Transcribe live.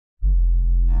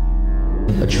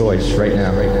a choice right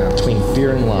now, between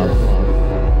fear and love.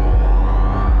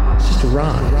 It's just a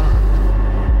rock.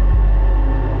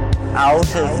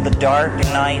 Out of the dark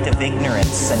night of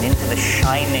ignorance and into the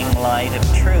shining light of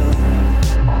truth.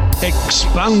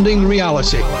 Expanding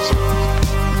reality.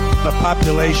 A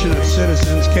population of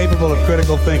citizens capable of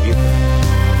critical thinking.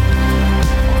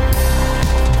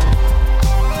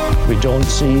 We don't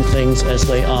see things as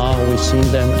they are, we see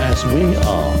them as we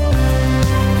are.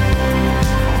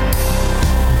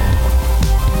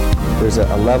 There's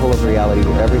a level of reality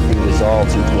where everything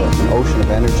dissolves into an ocean of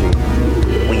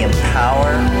energy. We empower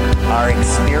our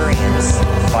experience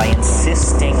by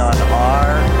insisting on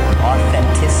our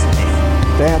authenticity.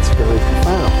 That's very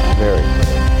profound. Very.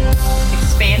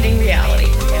 Expanding reality.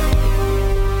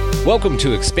 Welcome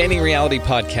to Expanding Reality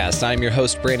Podcast. I'm your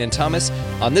host, Brandon Thomas.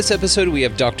 On this episode, we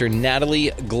have Dr.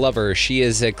 Natalie Glover. She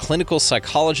is a clinical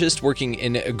psychologist working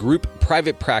in a group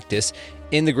private practice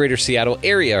in the greater Seattle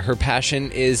area. Her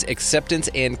passion is acceptance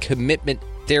and commitment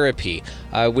therapy,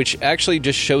 which actually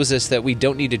just shows us that we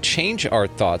don't need to change our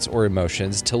thoughts or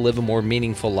emotions to live a more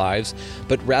meaningful lives,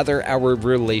 but rather our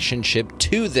relationship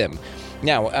to them.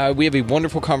 Now, we have a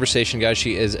wonderful conversation, guys.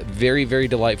 She is very, very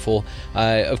delightful.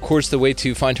 Of course, the way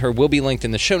to find her will be linked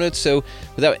in the show notes. So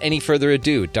without any further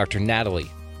ado, Dr. Natalie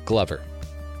Glover.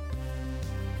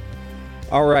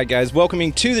 All right, guys,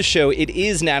 welcoming to the show. It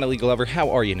is Natalie Glover. How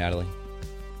are you, Natalie?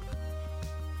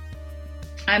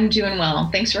 I'm doing well.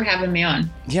 Thanks for having me on.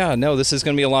 Yeah, no, this is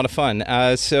going to be a lot of fun.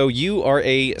 So you are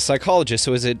a psychologist.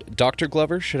 So is it Dr.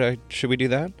 Glover? Should we do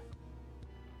that?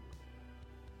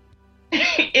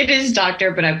 It is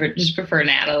doctor, but I just prefer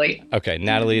Natalie. Okay,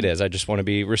 Natalie it is. I just want to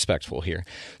be respectful here.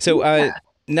 So,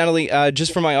 Natalie,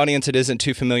 just for my audience that isn't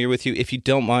too familiar with you, if you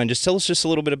don't mind, just tell us just a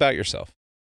little bit about yourself.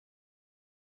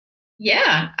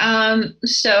 Yeah.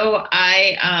 So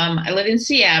I live in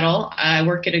Seattle. I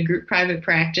work at a group private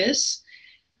practice.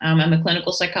 I'm a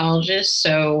clinical psychologist.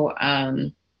 So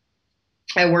I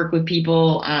work with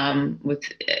people with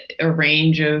a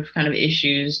range of kind of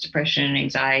issues, depression and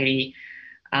anxiety.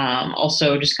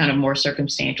 Also just kind of more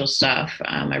circumstantial stuff.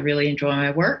 I really enjoy my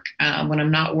work. When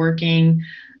I'm not working,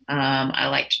 I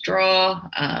like to draw,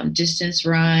 distance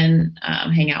run,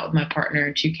 hang out with my partner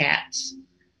and two cats.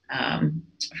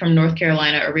 From North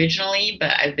Carolina originally,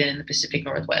 but I've been in the Pacific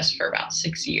Northwest for about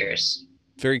 6 years.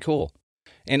 Very cool.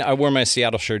 And I wore my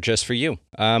Seattle shirt just for you.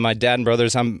 My dad and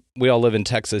brothers, we all live in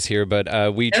Texas here,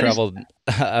 but we traveled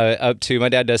up to, my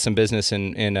dad does some business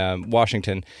in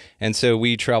Washington. And so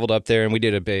we traveled up there and we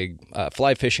did a big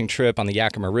fly fishing trip on the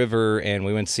Yakima River. And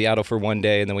we went to Seattle for one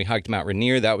day and then we hiked Mount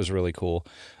Rainier. That was really cool.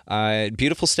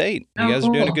 Beautiful state. You guys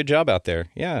are doing a good job out there.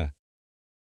 Yeah.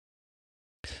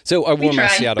 So I wore my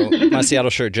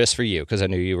Seattle shirt just for you because I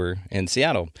knew you were in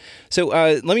Seattle. So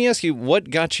let me ask you,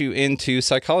 what got you into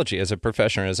psychology as a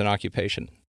profession, as an occupation?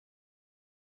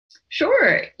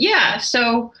 Sure. Yeah.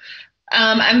 So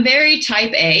I'm very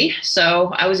type A.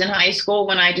 So I was in high school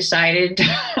when I decided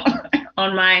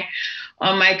on my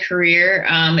career.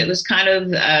 It was kind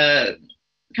of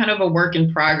a work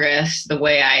in progress the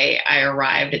way I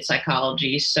arrived at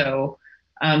psychology. So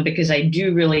because I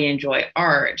do really enjoy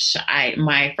art.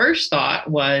 My first thought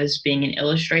was being an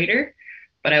illustrator,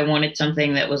 but I wanted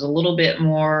something that was a little bit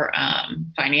more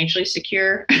financially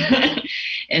secure.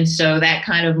 And so that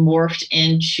kind of morphed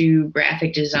into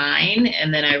graphic design.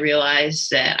 And then I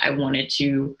realized that I wanted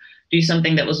to do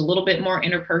something that was a little bit more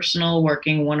interpersonal,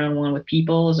 working one-on-one with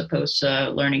people, as opposed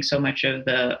to learning so much of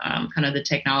the kind of the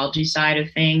technology side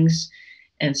of things.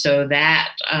 And so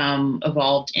that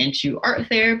evolved into art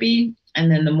therapy. And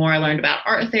then the more I learned about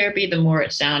art therapy, the more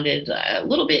it sounded a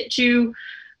little bit too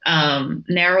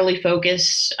narrowly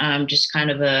focused, just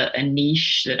kind of a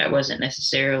niche that I wasn't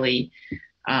necessarily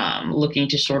looking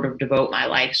to sort of devote my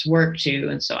life's work to.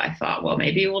 And so I thought, well,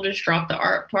 maybe we'll just drop the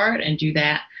art part and do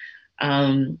that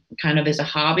kind of as a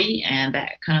hobby. And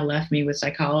that kind of left me with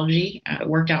psychology. It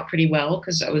worked out pretty well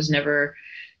because I was never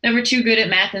too good at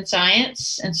math and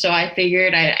science. And so I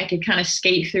figured I could kind of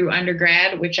skate through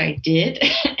undergrad, which I did,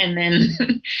 and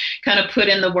then kind of put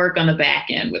in the work on the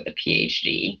back end with a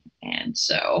PhD. And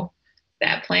so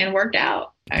that plan worked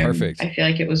out. Perfect. I feel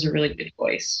like it was a really good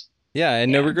choice. Yeah.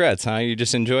 And no regrets, huh? You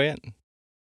just enjoy it?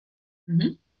 Mm-hmm.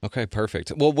 Okay,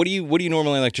 perfect. Well, what do you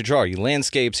normally like to draw? Are you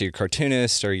landscapes? Are you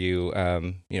cartoonists? Are you,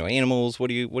 animals? What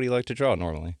do you like to draw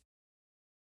normally?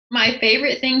 My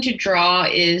favorite thing to draw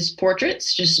is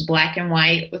portraits, just black and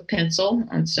white with pencil.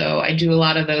 And so I do a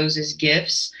lot of those as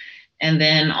gifts. And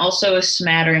then also a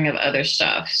smattering of other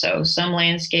stuff. So some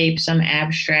landscape, some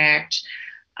abstract,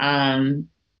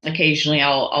 Occasionally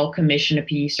I'll commission a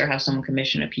piece or have someone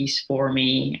commission a piece for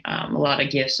me. A lot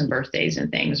of gifts and birthdays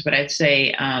and things, but I'd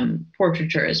say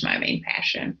portraiture is my main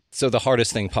passion. So the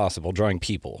hardest thing possible, drawing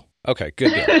people. Okay,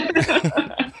 good deal.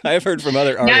 I've heard from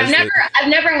other artists. I've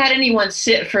never had anyone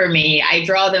sit for me. I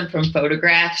draw them from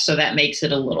photographs, so that makes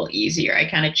it a little easier. I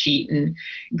kind of cheat and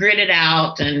grid it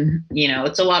out, and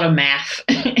it's a lot of math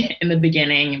in the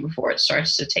beginning before it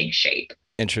starts to take shape.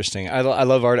 Interesting. I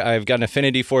love art. I've got an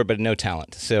affinity for it, but no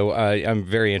talent. So I'm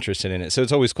very interested in it. So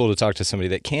it's always cool to talk to somebody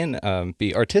that can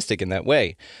be artistic in that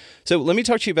way. So let me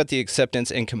talk to you about the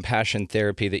acceptance and compassion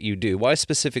therapy that you do. Why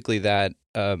specifically that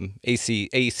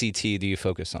ACT do you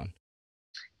focus on?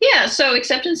 Yeah, so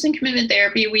acceptance and commitment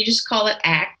therapy, we just call it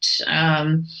ACT.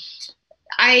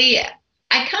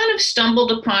 I kind of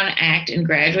stumbled upon ACT in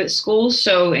graduate school.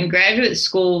 So in graduate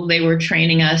school, they were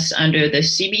training us under the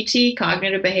CBT,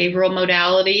 cognitive behavioral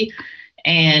modality.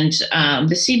 And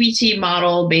the CBT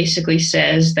model basically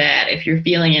says that if you're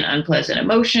feeling an unpleasant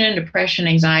emotion, depression,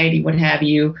 anxiety, what have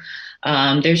you,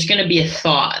 there's going to be a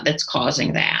thought that's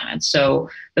causing that. And so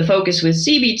the focus with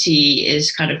CBT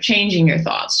is kind of changing your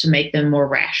thoughts to make them more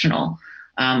rational,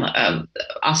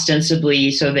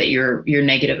 ostensibly so that your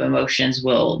negative emotions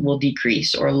will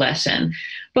decrease or lessen.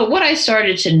 But what I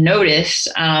started to notice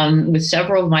with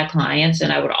several of my clients,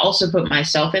 and I would also put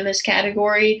myself in this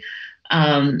category,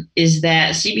 is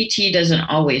that CBT doesn't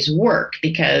always work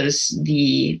because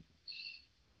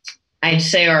I'd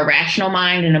say our rational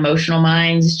mind and emotional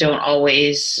minds don't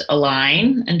always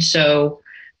align. And so,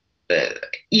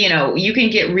 you can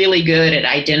get really good at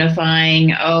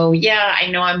identifying, oh, yeah, I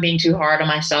know I'm being too hard on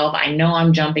myself. I know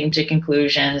I'm jumping to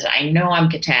conclusions. I know I'm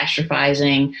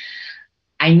catastrophizing.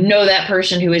 I know that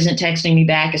person who isn't texting me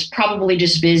back is probably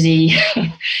just busy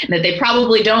and that they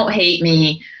probably don't hate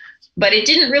me. But it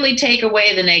didn't really take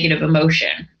away the negative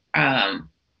emotion.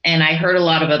 And I heard a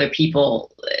lot of other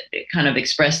people kind of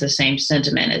express the same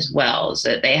sentiment as well, is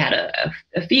that they had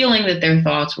a feeling that their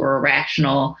thoughts were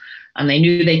irrational. They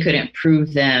knew they couldn't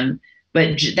prove them,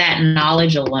 but that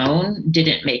knowledge alone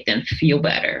didn't make them feel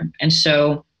better. And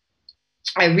so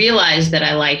I realized that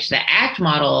I liked the ACT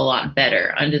model a lot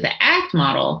better. Under the ACT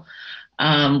model,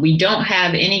 we don't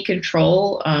have any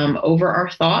control over our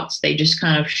thoughts. They just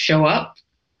kind of show up,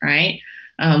 right?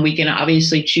 We can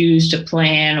obviously choose to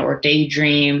plan or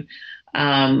daydream,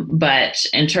 but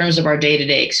in terms of our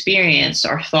day-to-day experience,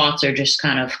 our thoughts are just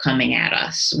kind of coming at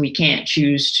us. We can't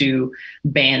choose to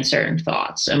ban certain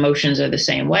thoughts. Emotions are the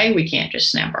same way. We can't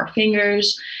just snap our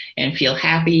fingers and feel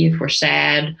happy if we're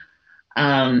sad.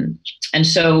 And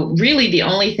so really the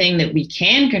only thing that we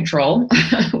can control,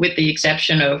 with the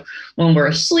exception of when we're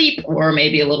asleep or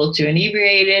maybe a little too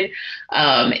inebriated,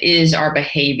 is our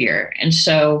behavior. And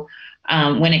so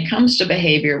when it comes to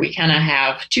behavior, we kind of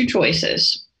have two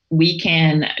choices. We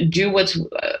can do what's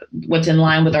in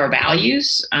line with our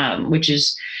values, which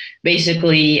is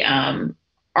basically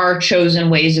our chosen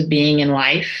ways of being in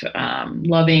life,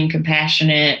 loving,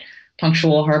 compassionate,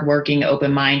 punctual, hardworking,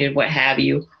 open-minded, what have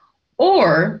you.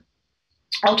 Or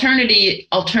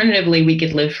alternatively, we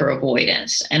could live for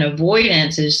avoidance. And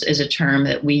avoidance is a term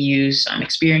that we use,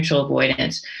 experiential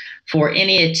avoidance, for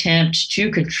any attempt to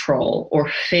control or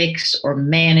fix or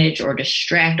manage or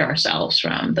distract ourselves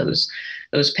from those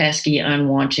pesky,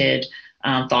 unwanted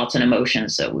thoughts and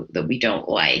emotions that we don't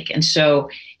like. And so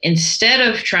instead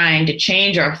of trying to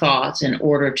change our thoughts in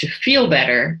order to feel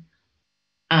better,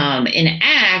 in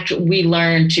ACT, we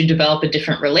learn to develop a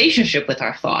different relationship with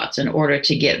our thoughts in order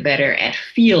to get better at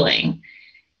feeling.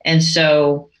 And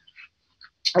so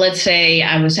let's say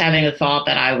I was having a thought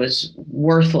that I was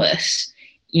worthless.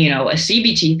 A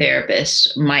CBT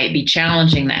therapist might be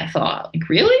challenging that thought. Like,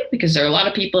 really? Because there are a lot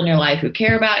of people in your life who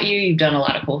care about you. You've done a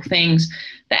lot of cool things.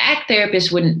 The ACT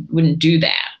therapist wouldn't do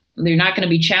that. They're not going to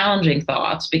be challenging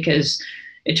thoughts, because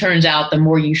it turns out the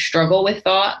more you struggle with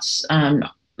thoughts,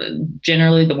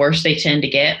 generally the worse they tend to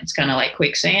get. It's kind of like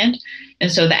quicksand. And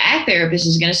so the ACT therapist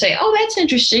is going to say, oh, that's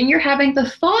interesting. You're having the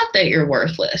thought that you're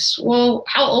worthless. Well,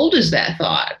 how old is that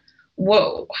thought?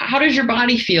 Whoa, how does your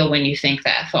body feel when you think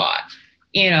that thought?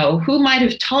 Who might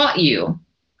have taught you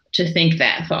to think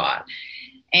that thought?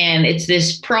 And it's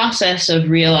this process of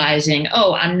realizing,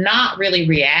 oh, I'm not really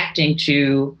reacting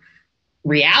to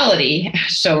reality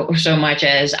so much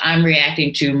as I'm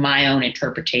reacting to my own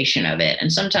interpretation of it.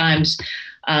 And sometimes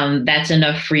that's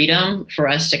enough freedom for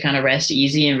us to kind of rest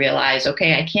easy and realize,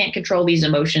 okay, I can't control these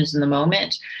emotions in the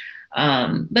moment,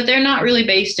 but they're not really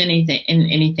based in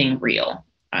anything real.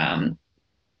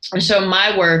 And so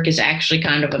my work is actually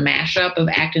kind of a mashup of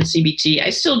ACT and CBT. I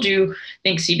still do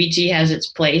think CBT has its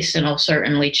place, and I'll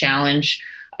certainly challenge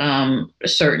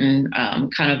certain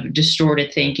kind of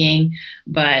distorted thinking.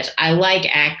 But I like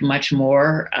ACT much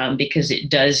more because it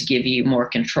does give you more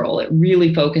control. It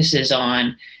really focuses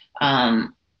on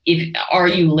are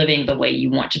you living the way you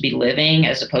want to be living,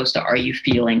 as opposed to are you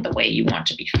feeling the way you want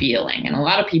to be feeling. And a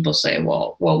lot of people say,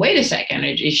 well, wait a second,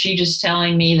 is she just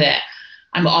telling me that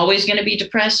I'm always going to be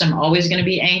depressed, I'm always going to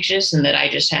be anxious, and that I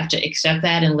just have to accept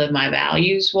that and live my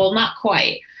values? Well, not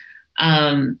quite.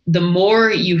 The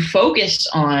more you focus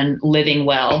on living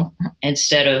well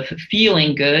instead of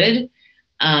feeling good,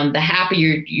 the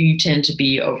happier you tend to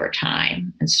be over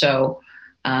time. And so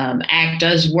ACT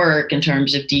does work in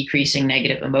terms of decreasing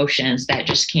negative emotions. That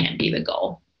just can't be the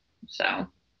goal. So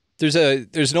there's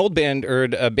an old band, or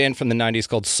a band from the 90s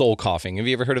called Soul Coughing. Have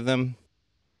you ever heard of them?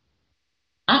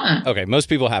 Okay, most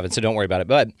people haven't, so don't worry about it.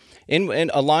 But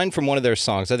in a line from one of their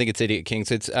songs, I think it's Idiot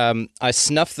Kings, it's, I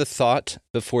snuffed the thought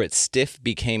before it stiff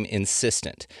became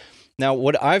insistent. Now,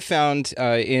 what I've found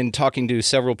in talking to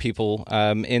several people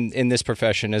in this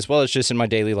profession, as well as just in my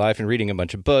daily life and reading a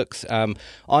bunch of books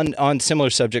on similar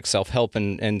subjects, self-help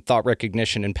and thought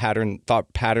recognition and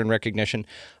thought pattern recognition,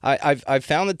 I've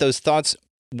found that those thoughts,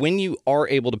 when you are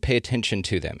able to pay attention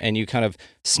to them and you kind of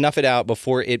snuff it out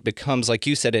before it becomes, like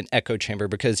you said, an echo chamber,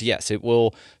 because yes, it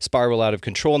will spiral out of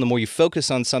control. And the more you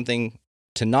focus on something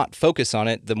to not focus on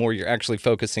it, the more you're actually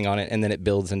focusing on it. And then it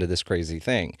builds into this crazy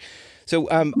thing. So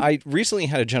I recently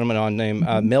had a gentleman on named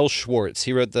Mel Schwartz.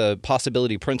 He wrote The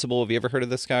Possibility Principle. Have you ever heard of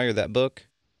this guy or that book?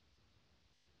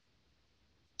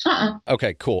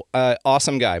 Okay, cool.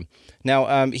 Awesome guy.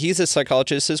 Now, he's a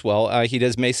psychologist as well. He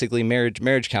does basically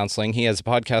marriage counseling. He has a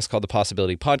podcast called The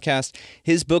Possibility Podcast.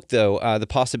 His book, though, The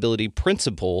Possibility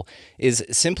Principle, is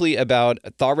simply about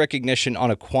thought recognition on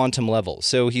a quantum level.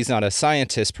 So he's not a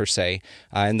scientist per se,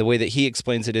 and the way that he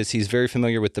explains it is he's very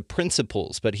familiar with the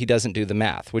principles, but he doesn't do the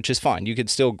math, which is fine. You could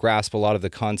still grasp a lot of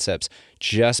the concepts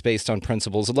just based on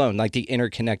principles alone, like the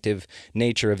interconnective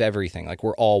nature of everything, like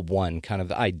we're all one kind of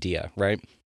the idea, right?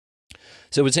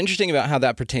 So what's interesting about how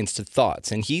that pertains to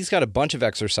thoughts, and he's got a bunch of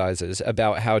exercises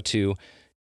about how to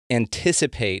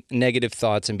anticipate negative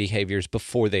thoughts and behaviors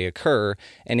before they occur.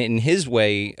 And in his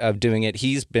way of doing it,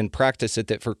 he's been practiced at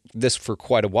that for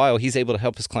quite a while. He's able to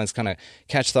help his clients kind of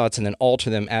catch thoughts and then alter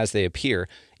them as they appear,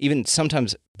 even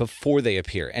sometimes before they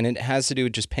appear. And it has to do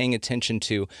with just paying attention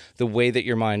to the way that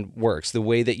your mind works, the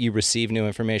way that you receive new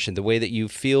information, the way that you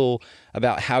feel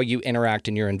about how you interact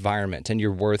in your environment and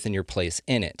your worth and your place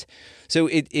in it. So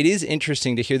it is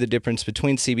interesting to hear the difference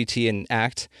between CBT and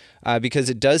ACT because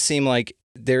it does seem like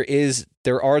there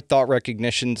are thought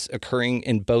recognitions occurring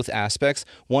in both aspects.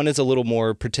 One is a little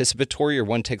more participatory, or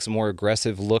one takes a more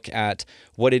aggressive look at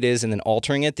what it is and then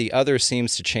altering it. The other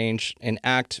seems to change. In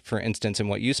ACT, for instance, in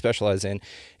what you specialize in,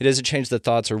 it doesn't change the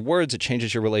thoughts or words, it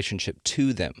changes your relationship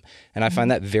to them. And I find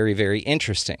that very, very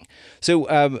interesting. So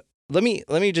let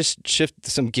me just shift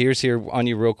some gears here on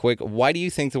you real quick. Why do you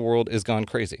think the world has gone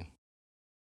crazy?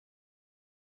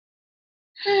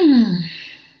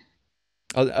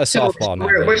 A softball now.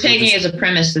 We're taking as a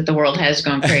premise that the world has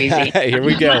gone crazy. Here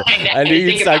we go. I knew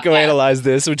you'd psychoanalyze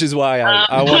this, which is why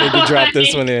I wanted to drop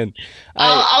this one in.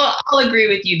 I'll agree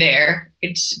with you there.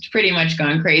 It's pretty much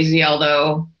gone crazy,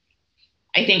 although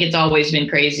I think it's always been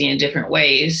crazy in different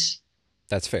ways.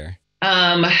 That's fair.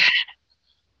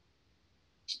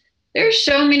 There's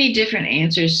so many different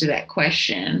answers to that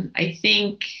question. I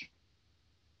think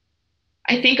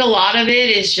a lot of it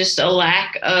is just a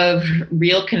lack of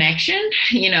real connection,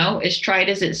 as trite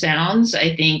as it sounds.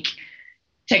 I think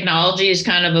technology is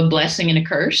kind of a blessing and a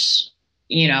curse.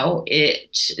 The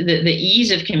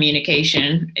ease of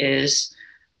communication is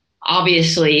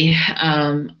obviously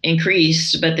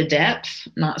increased, but the depth,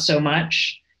 not so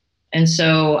much. And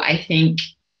so I think,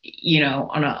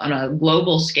 on a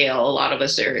global scale, a lot of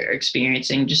us are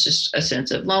experiencing just a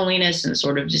sense of loneliness and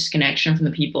sort of disconnection from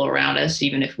the people around us,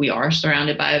 even if we are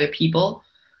surrounded by other people.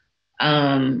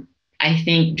 I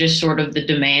think just sort of the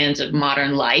demands of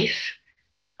modern life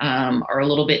are a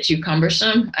little bit too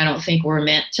cumbersome. I don't think we're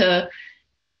meant to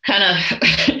kind of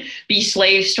be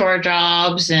slaves to our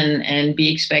jobs and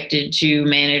be expected to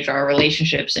manage our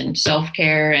relationships and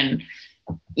self-care and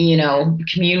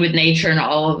commune with nature and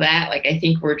all of that. Like, I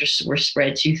think we're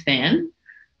spread too thin.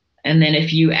 And then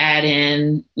if you add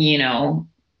in,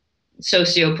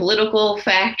 socio-political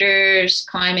factors,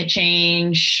 climate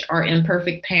change, our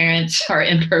imperfect parents, our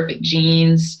imperfect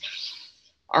genes,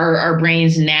 our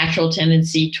brain's natural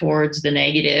tendency towards the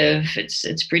negative,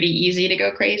 it's pretty easy to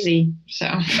go crazy. So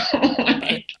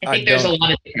I think there's a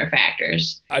lot of different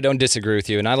factors. I don't disagree with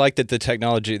you. And I like that the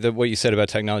technology, what you said about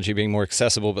technology being more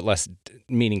accessible but less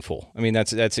meaningful. I mean,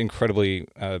 that's incredibly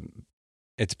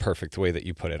It's perfect the way that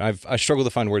you put it. I struggle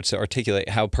to find words to articulate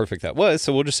how perfect that was,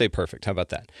 so we'll just say perfect. How about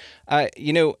that?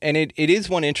 And it is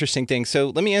one interesting thing. So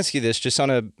let me ask you this, just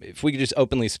if we could just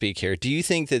openly speak here. Do you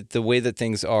think that the way that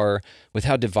things are, with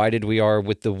how divided we are,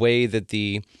 with the way that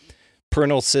the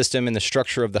parental system and the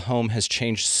structure of the home has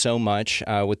changed so much,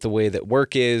 with the way that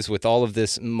work is, with all of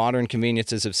this modern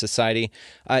conveniences of society,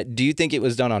 do you think it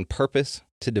was done on purpose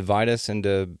to divide us and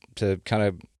to kind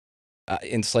of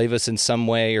enslave us in some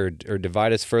way or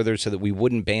divide us further so that we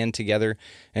wouldn't band together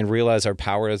and realize our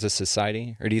power as a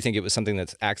society? Or do you think it was something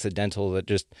that's accidental, that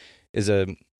just is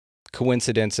a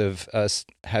coincidence of us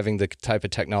having the type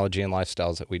of technology and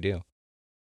lifestyles that we do?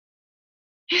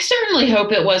 I certainly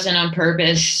hope it wasn't on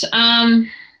purpose. I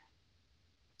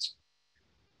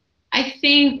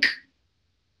think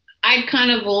I'd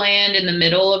kind of land in the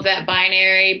middle of that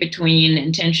binary between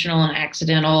intentional and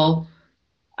accidental.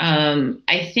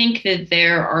 I think that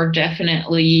there are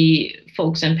definitely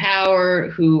folks in power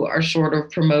who are sort of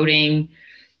promoting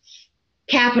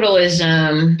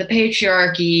capitalism, the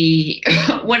patriarchy,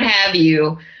 what have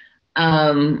you,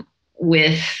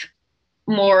 with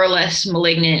more or less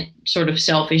malignant sort of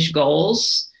selfish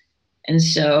goals. And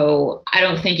so I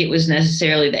don't think it was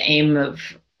necessarily the aim of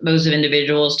those of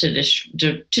individuals to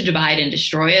divide and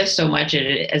destroy us so much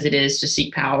as it is to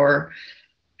seek power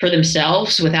for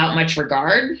themselves without much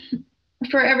regard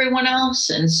for everyone else.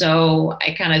 And so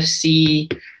I kind of see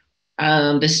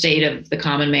the state of the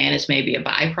common man as maybe a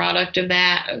byproduct of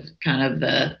that, of kind of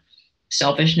the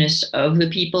selfishness of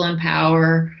the people in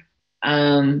power.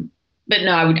 But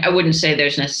no, I wouldn't say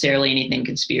there's necessarily anything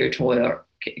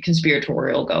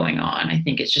conspiratorial going on. I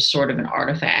think it's just sort of an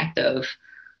artifact of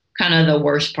kind of the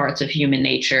worst parts of human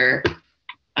nature,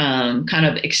 kind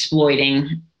of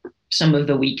exploiting some of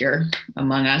the weaker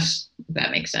among us, if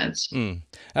that makes sense.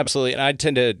 Absolutely. And I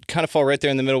tend to kind of fall right there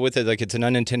in the middle with it. Like, it's an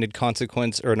unintended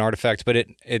consequence or an artifact, but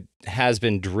it has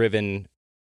been driven.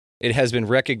 It has been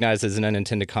recognized as an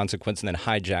unintended consequence and then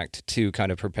hijacked to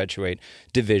kind of perpetuate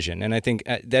division. And I think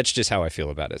that's just how I feel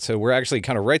about it. So we're actually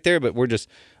kind of right there, but we're just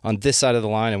on this side of the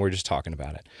line and we're just talking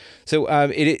about it. So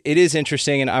it is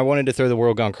interesting. And I wanted to throw the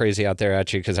world gone crazy out there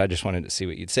at you because I just wanted to see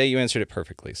what you'd say. You answered it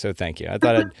perfectly. So thank you. I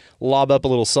thought I'd lob up a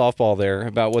little softball there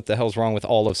about what the hell's wrong with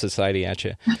all of society at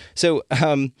you. So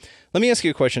let me ask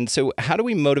you a question. So how do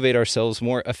we motivate ourselves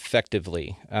more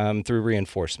effectively through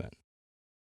reinforcement?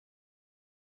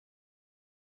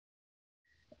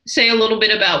 Say a little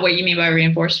bit about what you mean by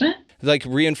reinforcement. Like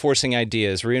reinforcing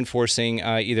ideas, reinforcing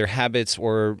either habits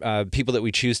or people that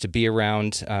we choose to be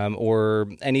around, or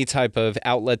any type of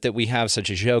outlet that we have,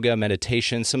 such as yoga,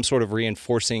 meditation, some sort of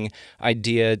reinforcing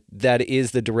idea that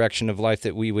is the direction of life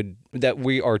that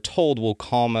we are told will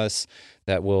calm us,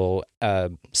 that will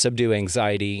subdue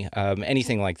anxiety,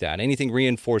 anything like that. Anything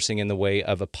reinforcing in the way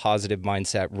of a positive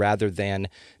mindset rather than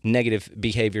negative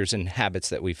behaviors and habits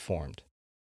that we've formed.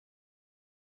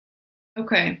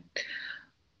 Okay.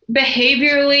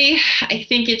 Behaviorally, I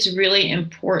think it's really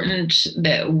important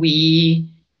that we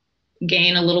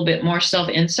gain a little bit more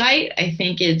self-insight. I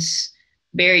think it's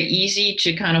very easy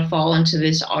to kind of fall into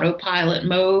this autopilot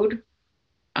mode,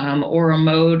 or a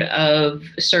mode of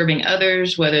serving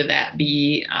others, whether that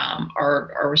be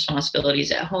our responsibilities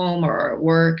at home or at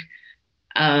work.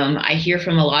 I hear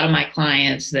from a lot of my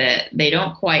clients that they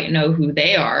don't quite know who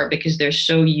they are because they're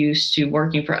so used to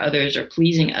working for others or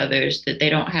pleasing others that they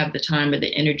don't have the time or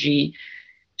the energy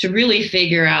to really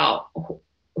figure out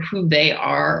who they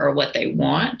are or what they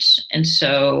want. And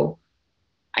so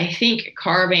I think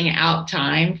carving out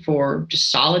time for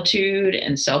just solitude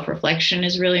and self-reflection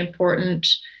is really important.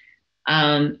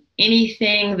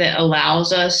 Anything that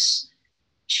allows us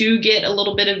to get a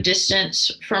little bit of distance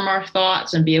from our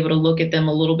thoughts and be able to look at them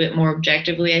a little bit more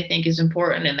objectively, I think is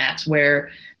important. And that's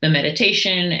where the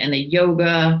meditation and the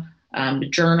yoga, the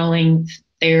journaling,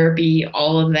 therapy,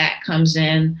 all of that comes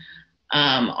in.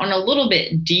 On a little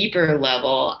bit deeper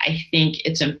level, I think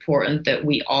it's important that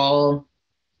we all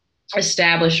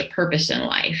establish a purpose in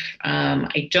life.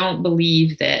 I don't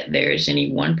believe that there's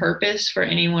any one purpose for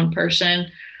any one person.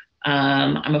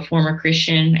 I'm a former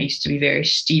Christian. I used to be very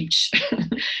steeped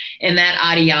in that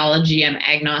ideology. I'm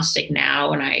agnostic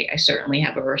now, and I certainly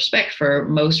have a respect for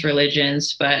most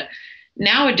religions. But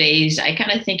nowadays, I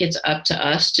kind of think it's up to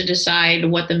us to decide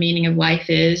what the meaning of life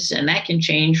is, and that can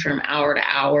change from hour to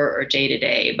hour or day to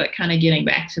day. But kind of getting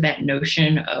back to that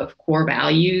notion of core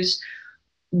values,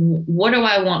 what do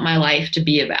I want my life to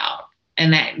be about?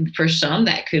 And that for some,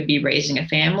 that could be raising a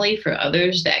family. For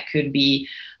others, that could be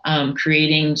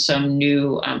creating some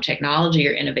new technology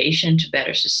or innovation to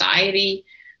better society.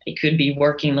 It could be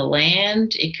working the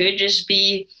land. It could just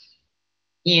be,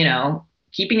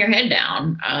 keeping your head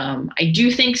down. I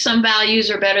do think some values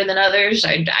are better than others.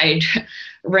 I'd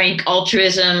rank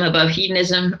altruism above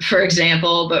hedonism, for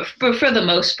example, but for the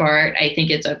most part, I think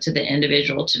it's up to the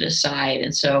individual to decide.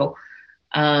 And so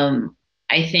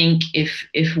I think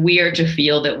if we are to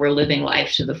feel that we're living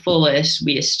life to the fullest,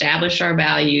 we establish our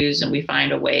values and we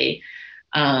find a way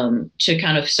to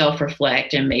kind of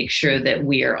self-reflect and make sure that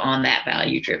we are on that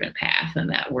value-driven path and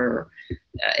that we're,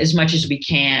 as much as we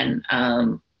can,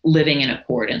 living in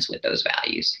accordance with those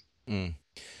values. Mm.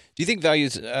 Do you think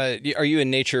values, are you a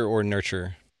nature or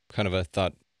nurture kind of a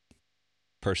thought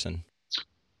person?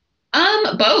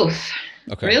 Both.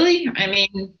 Okay. Really? I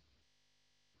mean,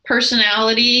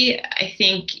 personality, I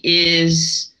think,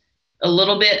 is a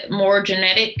little bit more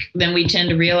genetic than we tend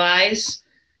to realize.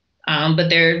 But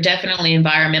there are definitely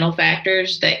environmental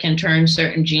factors that can turn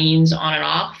certain genes on and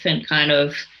off and kind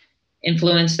of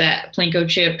influence that Plinko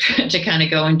chip to kind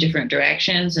of go in different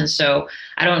directions. And so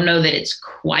I don't know that it's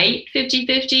quite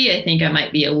 50-50. I think I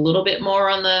might be a little bit more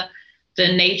on the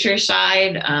nature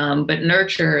side, but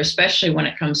nurture, especially when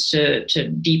it comes to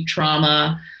deep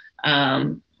trauma,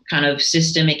 kind of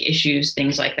systemic issues,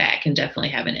 things like that can definitely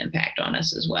have an impact on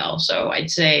us as well. So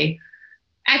I'd say,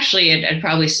 actually, I'd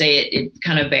probably say it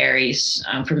kind of varies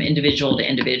from individual to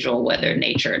individual, whether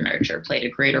nature and nurture played a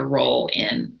greater role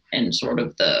in sort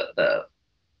of the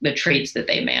traits that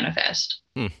they manifest.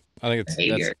 I think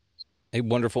that's a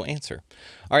wonderful answer.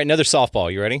 All right, another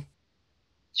softball. You ready?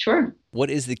 Sure. What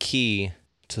is the key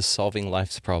to solving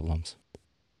life's problems?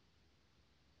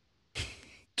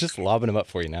 Just lobbing them up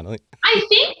for you, Natalie. I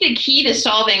think the key to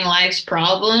solving life's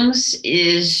problems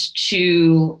is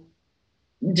to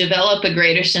develop a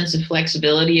greater sense of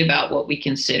flexibility about what we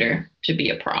consider to be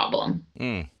a problem.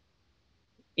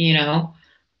 You know,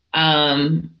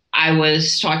 I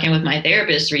was talking with my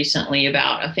therapist recently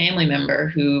about a family member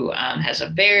who has a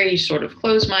very sort of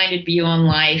closed-minded view on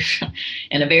life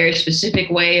and a very specific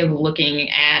way of looking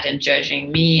at and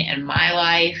judging me and my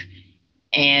life.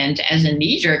 And as a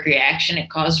knee-jerk reaction, it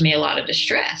caused me a lot of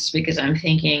distress because I'm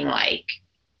thinking, like,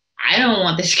 I don't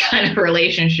want this kind of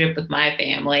relationship with my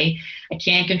family. I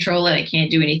can't control it. I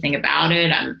can't do anything about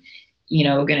it. I'm,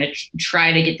 going to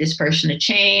try to get this person to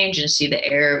change and see the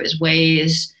error of his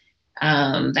ways.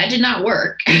 That did not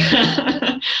work,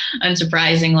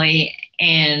 unsurprisingly.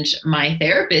 And my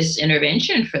therapist's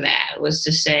intervention for that was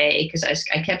to say, because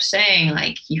I kept saying,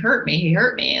 like, he hurt me.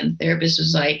 And the therapist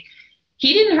was like,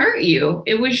 he didn't hurt you.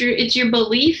 It's your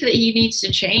belief that he needs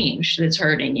to change that's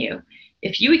hurting you.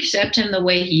 If you accept him the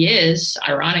way he is,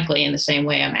 ironically, in the same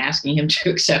way I'm asking him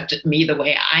to accept me the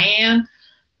way I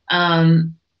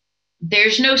am,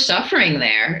 there's no suffering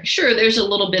there. Sure, there's a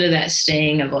little bit of that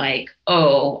sting of like,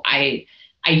 oh, I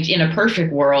in a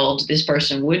perfect world, this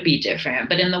person would be different.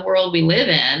 But in the world we live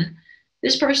in,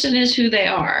 this person is who they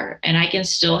are. And I can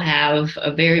still have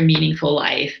a very meaningful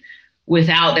life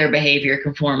without their behavior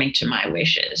conforming to my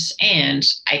wishes. And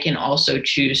I can also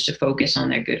choose to focus on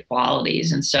their good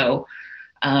qualities. And so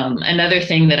another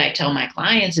thing that I tell my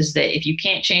clients is that if you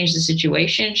can't change the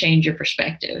situation, change your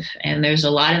perspective. And there's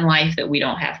a lot in life that we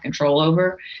don't have control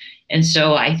over. And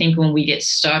so I think when we get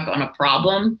stuck on a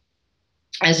problem,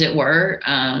 as it were,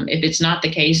 if it's not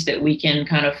the case that we can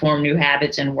kind of form new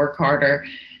habits and work harder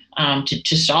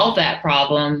to solve that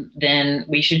problem, then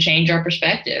we should change our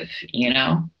perspective,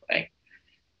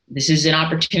 This is an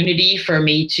opportunity for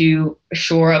me to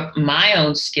shore up my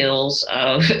own skills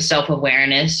of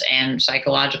self-awareness and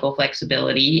psychological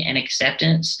flexibility and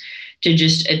acceptance to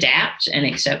just adapt and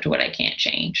accept what I can't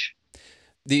change.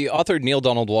 The author Neil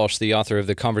Donald Walsh, the author of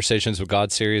the Conversations with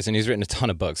God series, and he's written a ton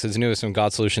of books. His newest one,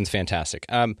 God Solutions, fantastic.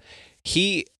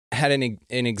 He had an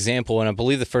example, and I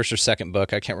believe the first or second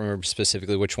book, I can't remember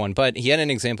specifically which one, but he had an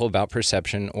example about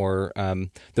perception or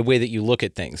the way that you look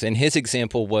at things. And his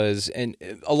example was, and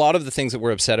a lot of the things that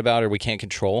we're upset about or we can't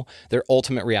control, they're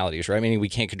ultimate realities, right? Meaning we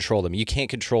can't control them. You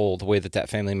can't control the way that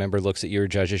family member looks at you or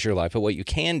judges your life. But what you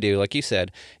can do, like you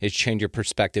said, is change your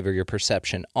perspective or your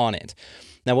perception on it.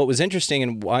 Now, what was interesting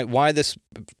and why this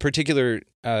particular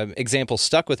example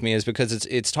stuck with me is because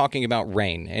it's talking about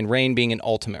rain, and rain being an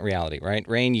ultimate reality, right?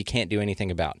 Rain you can't do anything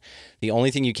about. The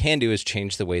only thing you can do is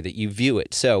change the way that you view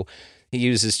it. So he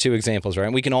uses two examples, right?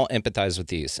 And we can all empathize with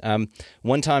these.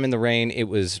 One time in the rain, it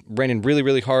was raining really,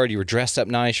 really hard. You were dressed up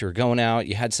nice. You were going out.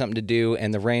 You had something to do,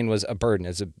 and the rain was a burden.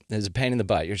 It was a pain in the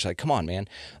butt. You're just like, come on, man.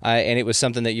 And it was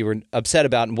something that you were upset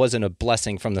about and wasn't a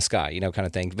blessing from the sky, kind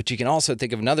of thing. But you can also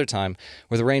think of another time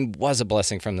where the rain was a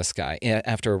blessing from the sky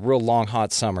after a real long,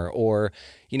 hot summer, or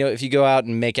if you go out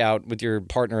and make out with your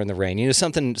partner in the rain,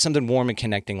 something warm and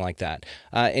connecting like that,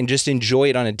 and just enjoy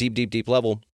it on a deep, deep, deep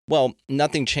level. Well,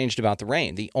 nothing changed about the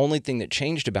rain. The only thing that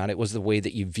changed about it was the way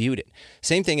that you viewed it.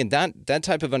 Same thing, and that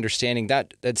type of understanding,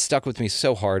 that stuck with me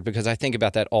so hard because I think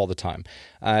about that all the time.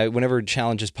 Whenever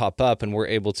challenges pop up and we're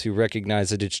able to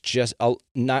recognize that it's just,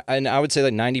 and I would say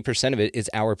that 90% of it is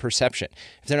our perception.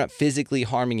 If they're not physically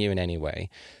harming you in any way,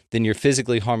 then you're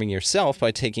physically harming yourself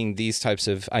by taking these types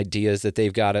of ideas that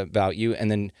they've got about you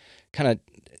and then kind of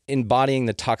embodying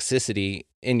the toxicity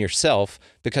in yourself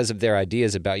because of their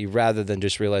ideas about you, rather than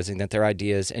just realizing that their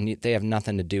ideas and they have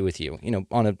nothing to do with you,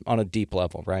 on a deep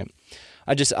level, right?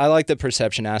 I like the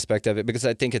perception aspect of it because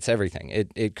I think it's everything.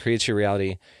 It creates your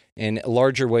reality in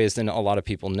larger ways than a lot of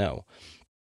people know.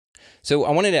 So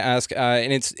I wanted to ask,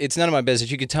 and it's none of my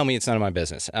business. You could tell me it's none of my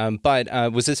business.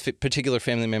 But was this particular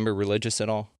family member religious at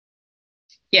all?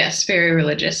 Yes, very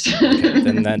religious. Okay,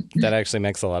 then that actually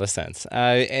makes a lot of sense.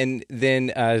 And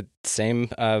then same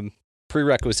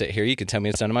prerequisite here. You can tell me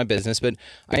it's none of my business, but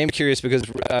I am curious because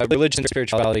religion and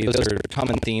spirituality, those are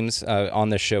common themes on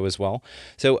this show as well.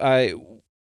 So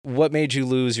what made you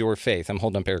lose your faith? I'm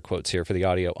holding up air quotes here for the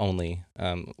audio only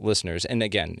listeners. And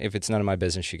again, if it's none of my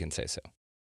business, you can say so.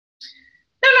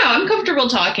 No, I'm comfortable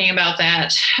talking about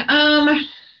that.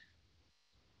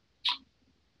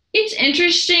 It's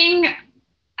interesting.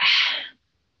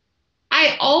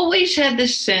 I always had the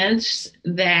sense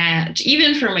that,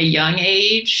 even from a young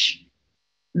age,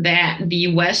 that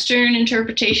the Western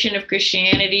interpretation of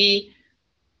Christianity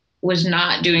was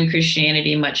not doing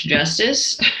Christianity much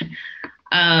justice.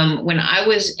 When I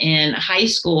was in high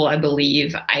school, I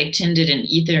believe, I attended an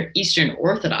Eastern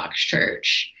Orthodox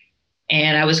church,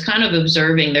 and I was kind of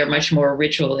observing their much more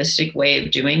ritualistic way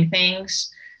of doing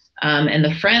things. And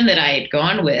the friend that I had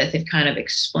gone with had kind of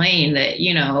explained that,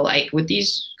 like with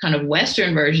these kind of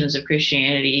Western versions of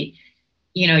Christianity,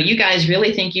 you guys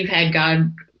really think you've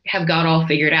have God all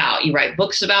figured out. You write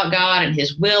books about God and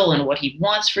his will and what he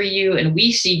wants for you. And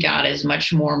we see God as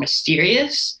much more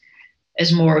mysterious,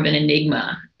 as more of an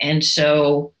enigma. And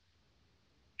so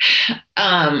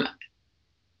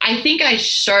I think I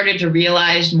started to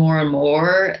realize more and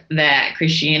more that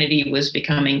Christianity was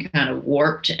becoming kind of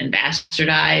warped and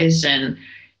bastardized. And,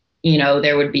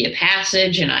 there would be a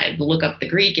passage and I'd look up the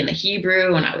Greek and the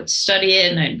Hebrew and I would study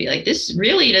it and I'd be like, this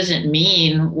really doesn't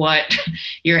mean what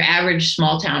your average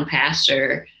small town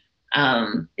pastor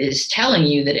is telling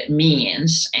you that it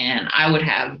means. And I would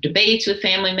have debates with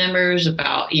family members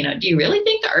about, do you really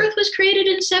think the earth was created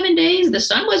in 7 days? The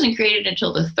sun wasn't created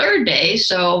until the third day.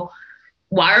 So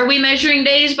why are we measuring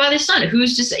days by the sun?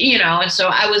 Who's to say, and so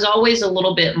I was always a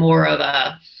little bit more of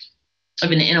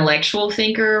an intellectual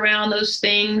thinker around those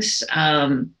things.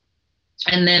 And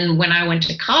then when I went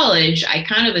to college, I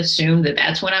kind of assumed that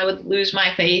that's when I would lose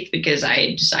my faith because I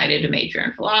had decided to major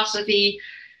in philosophy.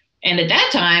 And at that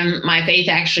time, my faith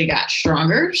actually got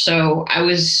stronger. So I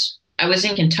was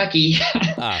in Kentucky.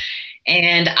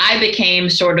 And I became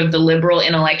sort of the liberal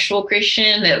intellectual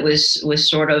Christian that was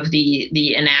sort of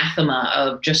the anathema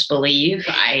of just believe.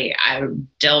 I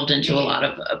delved into a lot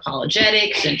of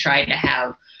apologetics and tried to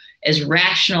have as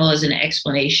rational as an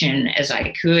explanation as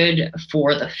I could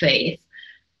for the faith.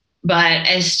 But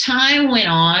as time went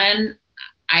on,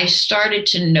 I started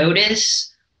to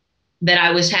notice that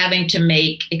I was having to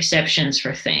make exceptions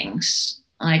for things.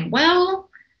 Like, well,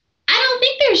 I don't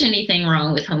think there's anything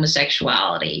wrong with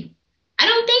homosexuality. I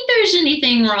don't think there's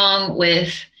anything wrong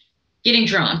with getting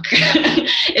drunk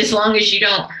as long as you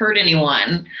don't hurt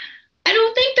anyone. I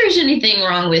don't think there's anything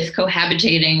wrong with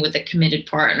cohabitating with a committed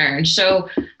partner. And so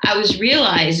I was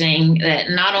realizing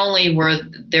that not only were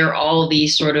there all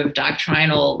these sort of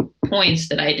doctrinal points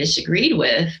that I disagreed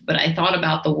with, but I thought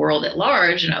about the world at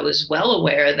large, and I was well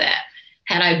aware that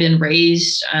had I been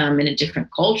raised in a different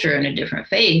culture and a different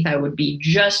faith, I would be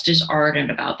just as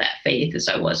ardent about that faith as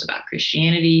I was about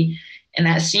Christianity. And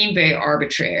that seemed very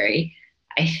arbitrary.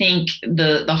 I think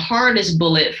the hardest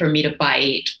bullet for me to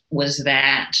bite was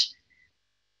that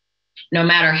no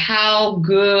matter how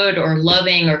good or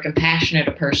loving or compassionate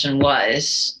a person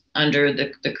was under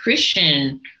the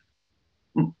Christian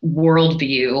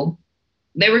worldview,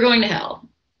 they were going to hell.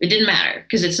 It didn't matter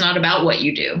because it's not about what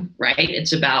you do, right?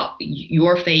 It's about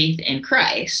your faith in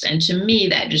Christ. And to me,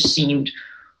 that just seemed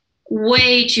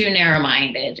way too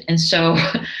narrow-minded. And so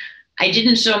I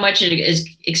didn't so much as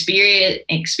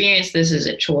experience this as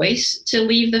a choice to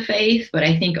leave the faith, but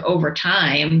I think over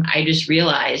time, I just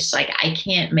realized like I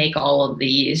can't make all of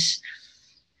these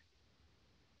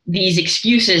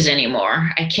excuses anymore.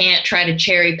 I can't try to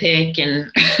cherry pick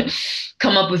and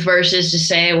come up with verses to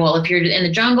say, well, if you're in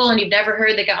the jungle and you've never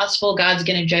heard the gospel, God's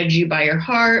going to judge you by your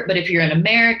heart. But if you're in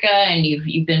America and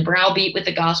you've been browbeat with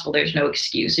the gospel, there's no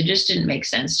excuse. It just didn't make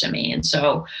sense to me. And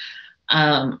so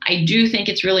I do think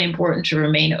it's really important to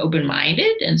remain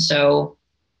open-minded. And so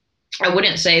I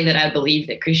wouldn't say that I believe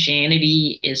that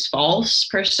Christianity is false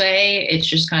per se. It's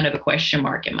just kind of a question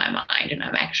mark in my mind. And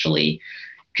I'm actually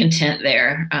content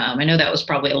there. I know that was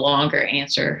probably a longer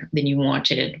answer than you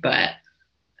wanted, but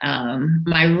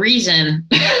my reason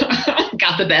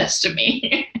got the best of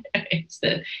me. It's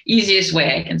the easiest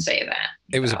way I can say that.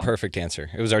 It was a perfect answer.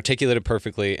 It was articulated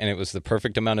perfectly, and it was the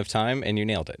perfect amount of time, and you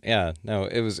nailed it. Yeah, no,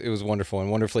 it was wonderful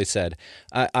and wonderfully said.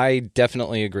 I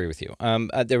definitely agree with you.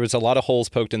 There was a lot of holes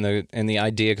poked in the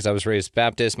idea because I was raised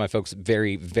Baptist. My folks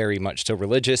very, very much still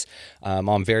religious.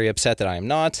 I'm very upset that I am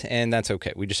not, and that's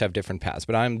okay. We just have different paths.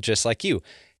 But I'm just like you.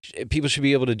 People should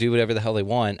be able to do whatever the hell they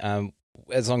want,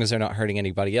 as long as they're not hurting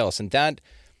anybody else, and that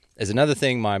is another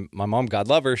thing. My mom, God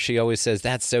love her, she always says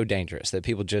that's so dangerous that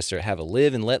people just have a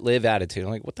live and let live attitude.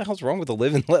 I'm like, what the hell's wrong with a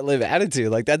live and let live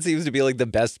attitude? Like, that seems to be like the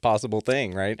best possible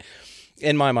thing, right?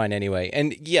 In my mind, anyway.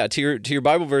 And yeah, to your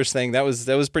Bible verse thing, that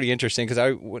was pretty interesting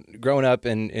because growing up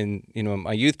and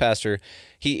my youth pastor,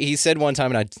 he said one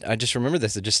time, and I just remember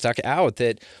this, it just stuck out,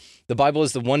 that the Bible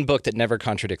is the one book that never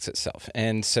contradicts itself.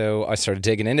 And so I started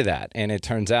digging into that, and it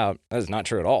turns out that is not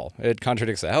true at all. It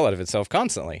contradicts the hell out of itself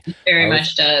constantly. It very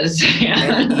much does.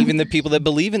 Yeah. And even the people that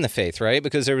believe in the faith, right?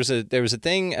 Because there was a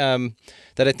thing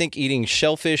that I think eating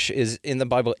shellfish is in the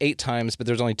Bible 8 times, but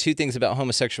there's only 2 things about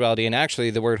homosexuality. And actually,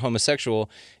 the word homosexual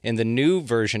in the new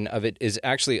version of it is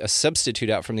actually a substitute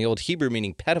out from the old Hebrew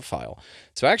meaning pedophile.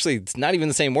 So actually, it's not even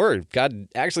the same word. God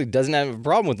actually doesn't have a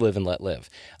problem with live and let live.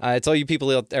 It's all you people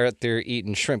out there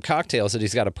eating shrimp cocktails that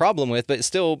he's got a problem with, but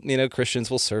still,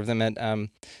 Christians will serve them at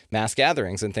mass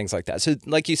gatherings and things like that. So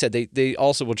like you said, they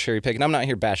also will cherry pick. And I'm not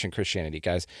here bashing Christianity,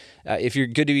 guys. If you're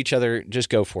good to each other, just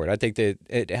go for it. I think that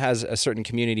it has a certain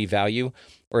community value,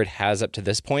 or it has up to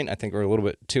this point. I think we're a little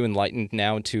bit too enlightened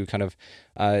now to kind of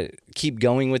keep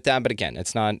going with that. But again,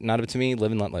 it's not up to me.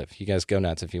 Live and let live. You guys go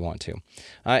nuts if you want to.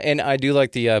 And I do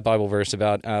like the Bible verse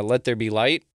about let there be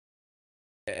light.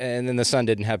 And then the sun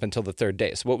didn't happen until the 3rd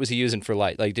day. So what was he using for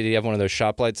light? Like, did he have one of those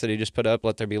shop lights that he just put up,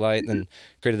 let there be light, and then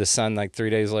created the sun like 3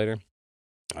 days later?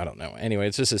 I don't know. Anyway,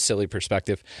 it's just a silly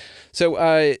perspective. So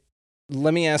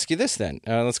let me ask you this then.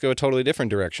 Let's go a totally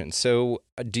different direction. So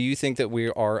do you think that we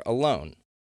are alone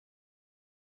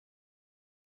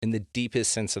in the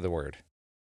deepest sense of the word?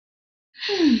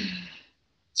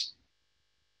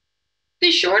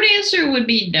 The short answer would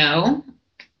be no.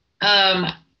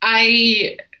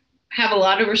 I have a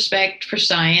lot of respect for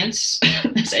science,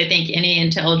 as I think any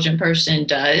intelligent person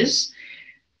does.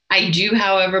 I do,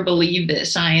 however, believe that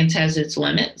science has its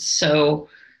limits. So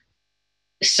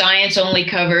science only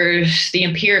covers the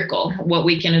empirical, what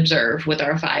we can observe with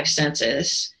our 5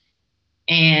 senses.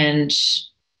 And,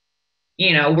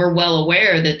 we're well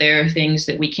aware that there are things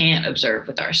that we can't observe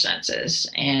with our senses.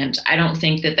 And I don't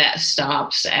think that that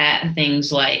stops at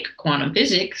things like quantum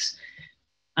physics.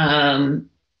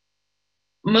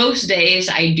 Most days,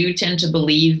 I do tend to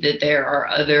believe that there are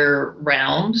other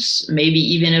realms, maybe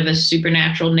even of a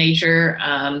supernatural nature.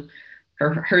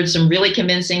 Heard some really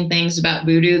convincing things about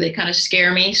voodoo that kind of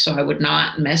scare me, so I would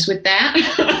not mess with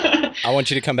that. I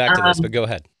want you to come back to this, but go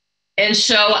ahead. And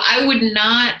so I would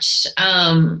not,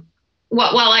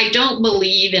 while I don't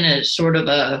believe in a sort of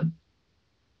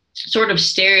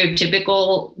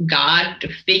stereotypical God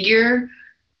figure,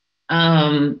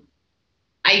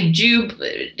 I do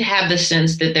have the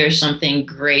sense that there's something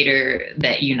greater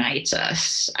that unites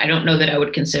us. I don't know that I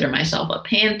would consider myself a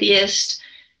pantheist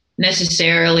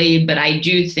necessarily, but I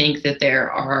do think that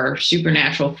there are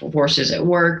supernatural forces at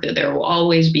work, that there will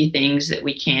always be things that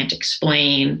we can't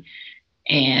explain.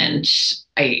 And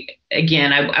I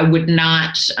would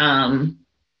not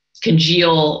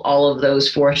congeal all of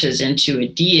those forces into a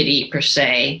deity per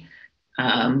se.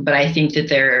 But I think that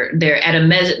they're at a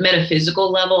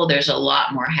metaphysical level. There's a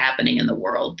lot more happening in the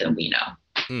world than we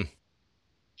know,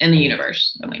 in the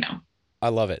universe than we know. I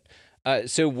love it.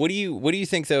 So what do you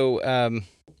think though?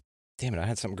 Damn it, I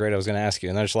had something great I was going to ask you,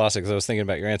 and I just lost it because I was thinking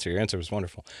about your answer. Your answer was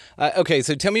wonderful. Okay,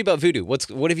 so tell me about voodoo.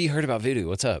 What have you heard about voodoo?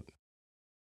 What's up?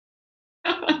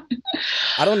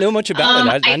 I don't know much about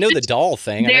it. I know the doll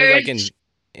thing. I know, like in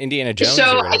Indiana Jones.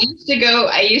 So I used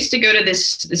to go to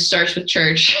this starts with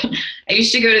church. I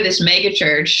used to go to this mega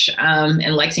church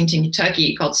in Lexington,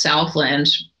 Kentucky called Southland.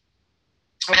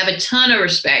 I have a ton of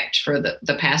respect for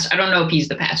the pastor. I don't know if he's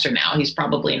the pastor now. He's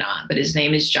probably not, but his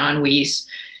name is John Weiss.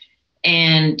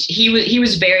 And he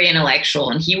was very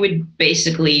intellectual, and he would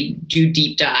basically do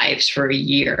deep dives for a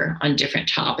year on different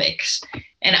topics.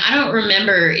 And I don't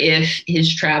remember if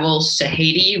his travels to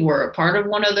Haiti were a part of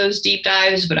one of those deep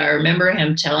dives, but I remember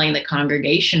him telling the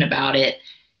congregation about it.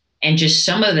 And just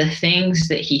some of the things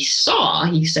that he saw,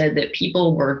 he said that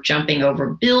people were jumping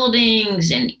over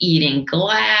buildings and eating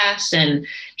glass, and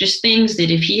just things that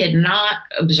if he had not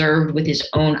observed with his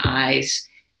own eyes,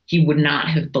 he would not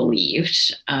have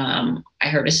believed. I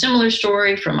heard a similar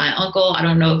story from my uncle. I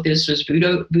don't know if this was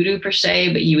voodoo per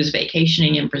se, but he was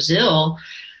vacationing in Brazil.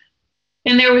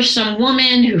 And there was some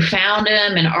woman who found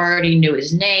him and already knew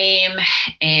his name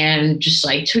and just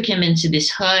like took him into this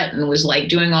hut and was like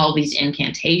doing all these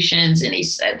incantations. And he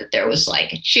said that there was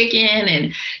like a chicken,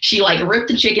 and she like ripped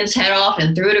the chicken's head off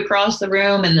and threw it across the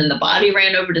room. And then the body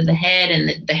ran over to the head,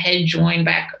 and the head joined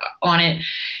back on it.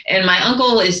 And my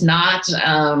uncle is not,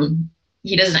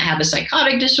 he doesn't have a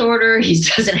psychotic disorder. He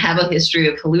doesn't have a history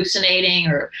of hallucinating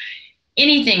or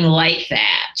anything like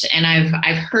that. And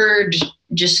I've heard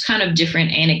just kind of different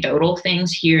anecdotal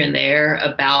things here and there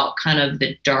about kind of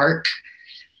the darker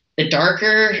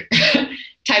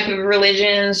type of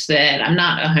religions that I'm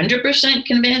not 100%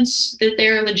 convinced that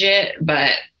they're legit,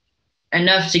 but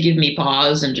enough to give me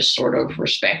pause and just sort of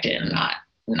respect it and not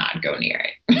go near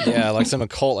it. Yeah, like some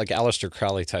occult, like Aleister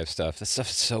Crowley type stuff. That stuff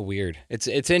is so weird. It's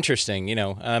interesting,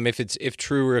 if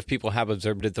true or if people have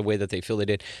observed it the way that they feel they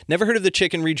did. Never heard of the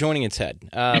chicken rejoining its head.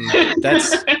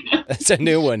 That's a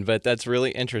new one, but that's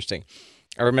really interesting.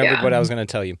 I remembered what I was going to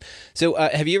tell you. So,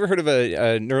 have you ever heard of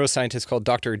a neuroscientist called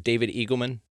Dr. David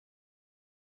Eagleman?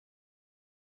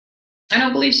 I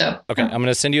don't believe so. Okay, I'm going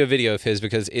to send you a video of his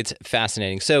because it's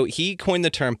fascinating. So he coined the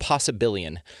term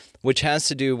possibillion, which has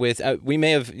to do with, we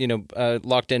may have,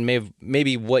 locked in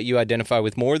maybe what you identify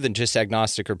with more than just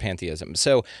agnostic or pantheism.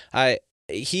 So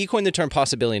he coined the term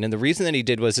possibillion, and the reason that he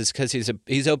did was because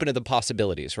he's open to the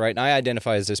possibilities, right? And I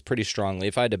identify as this pretty strongly.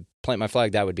 If I had to plant my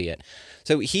flag, that would be it.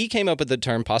 So he came up with the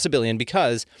term possibillion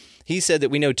because he said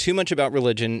that we know too much about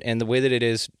religion and the way that it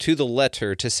is to the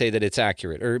letter to say that it's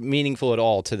accurate or meaningful at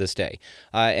all to this day.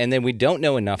 And then we don't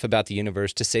know enough about the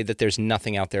universe to say that there's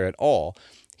nothing out there at all.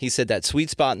 He said that sweet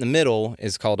spot in the middle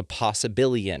is called a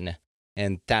possibillion,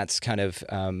 and that's kind of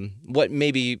what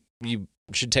maybe you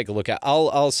should take a look at.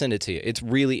 I'll send it to you. It's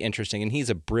really interesting, and he's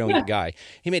a brilliant guy.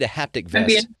 He made a haptic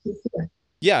vest.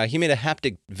 Yeah, he made a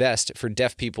haptic vest for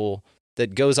deaf people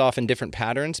that goes off in different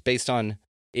patterns based on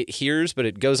it hears, but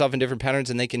it goes off in different patterns,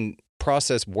 and they can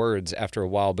process words after a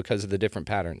while because of the different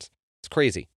patterns. It's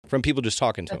crazy from people just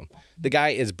talking to him. The guy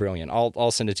is brilliant.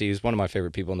 I'll send it to you. He's one of my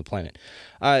favorite people on the planet.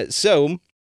 So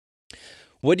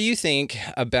what do you think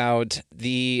about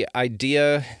the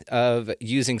idea of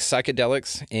using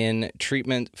psychedelics in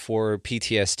treatment for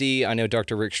PTSD? I know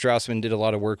Dr. Rick Strassman did a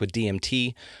lot of work with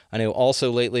DMT. I know also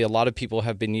lately a lot of people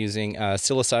have been using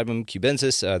psilocybin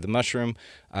cubensis, the mushroom,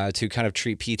 to kind of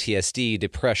treat PTSD,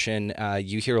 depression.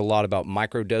 You hear a lot about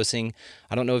microdosing.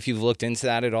 I don't know if you've looked into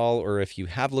that at all, or if you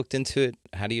have looked into it,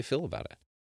 how do you feel about it?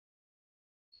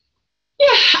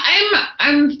 Yeah,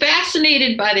 I'm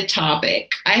fascinated by the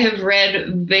topic. I have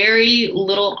read very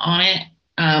little on it.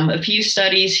 A few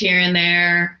studies here and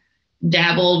there,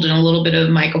 dabbled in a little bit of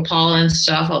Michael Pollan's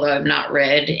stuff, although I've not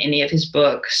read any of his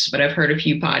books, but I've heard a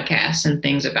few podcasts and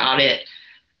things about it.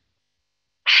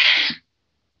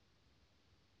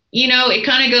 It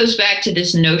kind of goes back to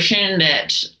this notion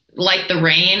that, like the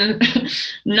rain,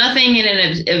 nothing in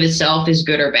and of itself is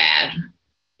good or bad.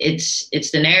 It's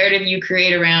the narrative you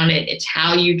create around it. It's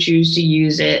how you choose to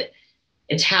use it.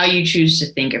 It's how you choose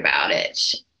to think about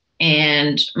it.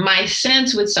 And my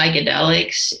sense with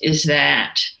psychedelics is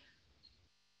that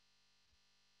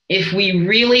if we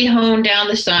really hone down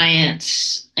the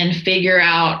science and figure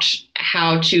out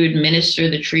how to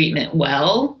administer the treatment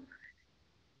well,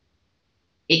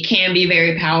 it can be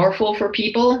very powerful for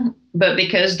people. But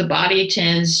because the body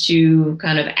tends to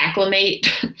kind of acclimate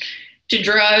to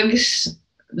drugs,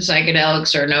 the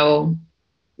psychedelics are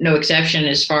no exception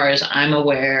as far as I'm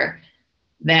aware,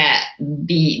 that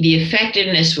the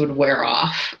effectiveness would wear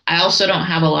off. I also don't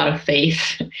have a lot of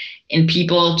faith in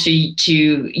people to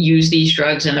use these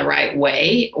drugs in the right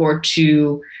way or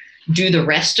to do the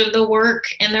rest of the work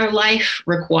in their life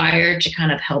required to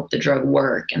kind of help the drug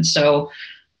work. And so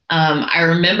I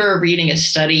remember reading a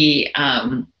study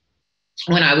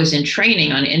when I was in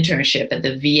training on internship at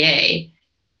the VA,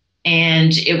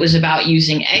 and it was about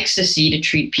using ecstasy to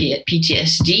treat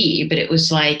PTSD, but it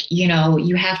was like,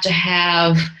 you have to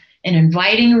have an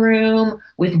inviting room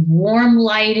with warm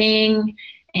lighting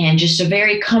and just a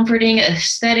very comforting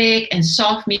aesthetic and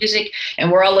soft music.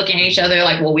 And we're all looking at each other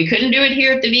like, well, we couldn't do it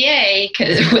here at the VA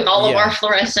because with all of our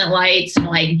fluorescent lights and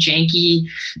like janky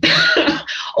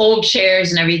old chairs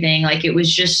and everything, like it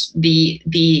was just the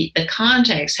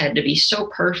context had to be so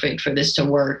perfect for this to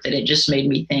work that it just made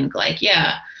me think like,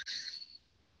 yeah,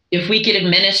 if we could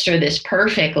administer this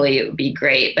perfectly, it would be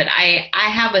great. But I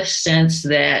have a sense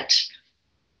that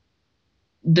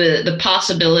the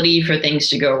possibility for things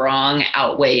to go wrong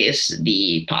outweighs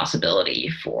the possibility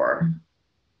for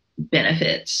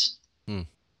benefits.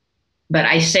 But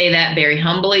I say that very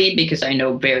humbly because I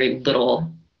know very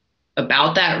little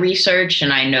about that research,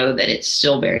 and I know that it's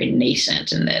still very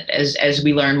nascent, and that as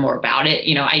we learn more about it,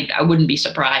 I wouldn't be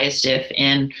surprised if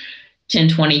in 10,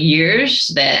 20 years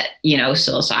that,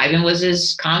 psilocybin was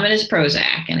as common as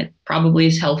Prozac, and it probably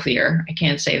is healthier. I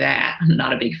can't say that. I'm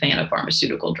not a big fan of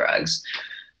pharmaceutical drugs.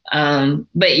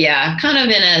 But yeah, kind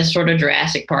of in a sort of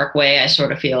Jurassic Park way, I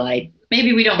sort of feel like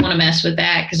maybe we don't want to mess with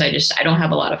that because I don't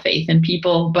have a lot of faith in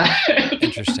people. But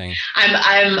interesting.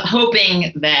 I'm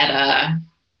hoping that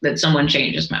someone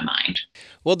changes my mind.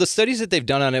 Well, the studies that they've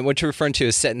done on it, what you're referring to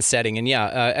is set and setting, and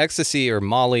ecstasy or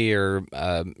Molly or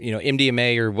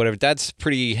MDMA or whatever, that's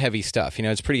pretty heavy stuff.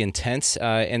 It's pretty intense,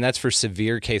 and that's for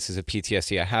severe cases of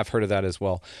PTSD. I have heard of that as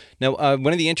well. Now,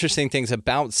 one of the interesting things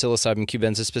about psilocybin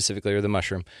cubensis specifically, or the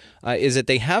mushroom, is that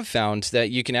they have found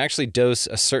that you can actually dose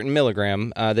a certain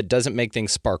milligram that doesn't make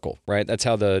things sparkle. Right? That's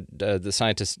how the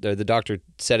scientist, the doctor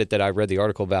said it that I read the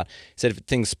article about. He said if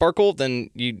things sparkle, then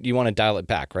you want to dial it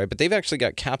back, right? But they've actually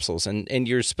got capsules,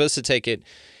 and you're supposed to take it,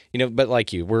 but like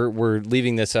we're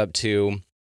leaving this up to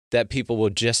that people will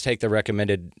just take the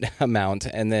recommended amount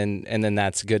and then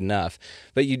that's good enough.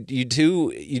 But you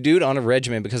do it on a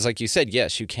regimen because, like you said,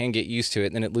 yes, you can get used to it,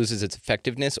 and then it loses its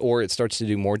effectiveness or it starts to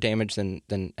do more damage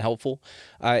than helpful.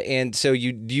 And so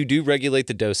you do regulate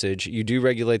the dosage, you do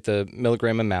regulate the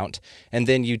milligram amount, and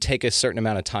then you take a certain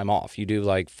amount of time off. You do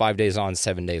like 5 days on,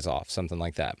 7 days off, something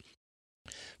like that.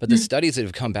 But the studies that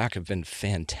have come back have been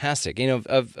fantastic,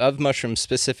 of mushrooms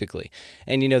specifically.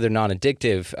 And, they're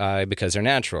non-addictive because they're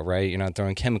natural, right? You're not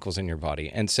throwing chemicals in your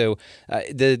body. And so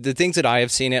the things that I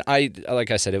have seen, like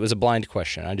I said, it was a blind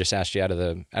question. I just asked you out of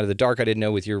the dark. I didn't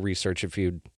know with your research if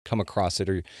you'd come across it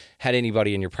or had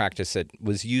anybody in your practice that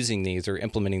was using these or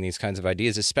implementing these kinds of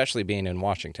ideas, especially being in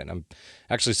Washington. I'm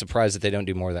actually surprised that they don't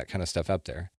do more of that kind of stuff up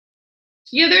there.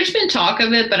 Yeah, there's been talk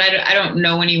of it, but I don't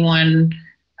know anyone.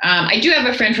 I do have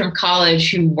a friend from college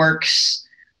who works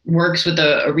with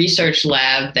a research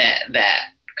lab that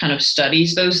kind of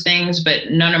studies those things, but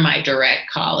none of my direct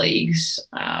colleagues.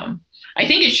 I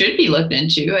think it should be looked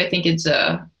into. I think it's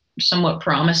a somewhat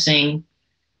promising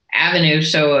avenue.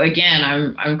 So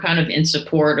again, I'm kind of in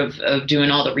support of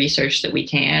doing all the research that we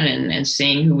can and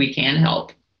seeing who we can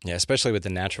help. Yeah, especially with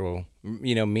the natural,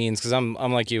 means, because I'm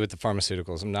like you with the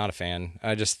pharmaceuticals. I'm not a fan.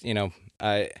 I just,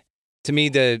 to me,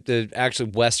 the actual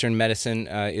Western medicine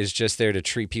is just there to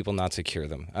treat people, not to cure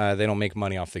them. They don't make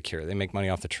money off the cure. They make money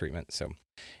off the treatment. So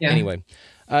anyway,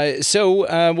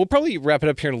 we'll probably wrap it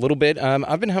up here in a little bit.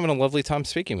 I've been having a lovely time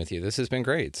speaking with you. This has been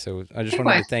great. So I just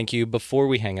wanted to thank you before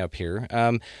we hang up here.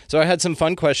 So I had some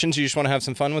fun questions. You just want to have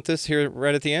some fun with this here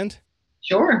right at the end?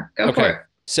 Sure. Go for it.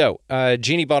 So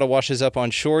genie bottle washes up on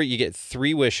shore. You get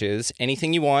 3 wishes.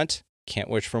 Anything you want. Can't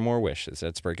wish for more wishes.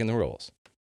 That's breaking the rules.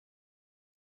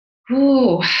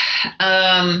 Ooh,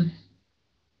 I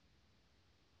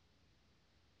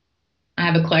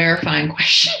have a clarifying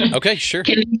question. Okay, sure.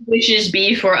 Can these wishes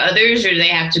be for others, or do they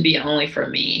have to be only for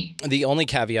me? The only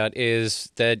caveat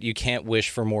is that you can't wish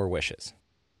for more wishes.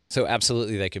 So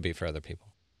absolutely, they could be for other people.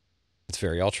 It's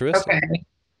very altruistic. Okay.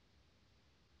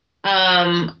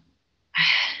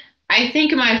 I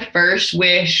think my first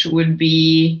wish would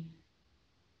be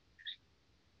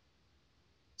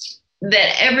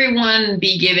that everyone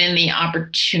be given the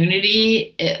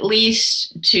opportunity at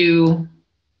least to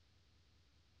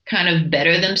kind of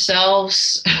better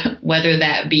themselves, whether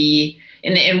that be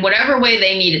in whatever way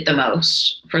they need it the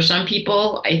most. For some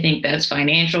people, I think that's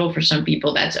financial. For some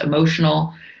people, that's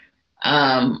emotional.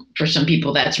 For some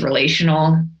people, that's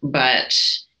relational. But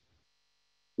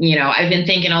I've been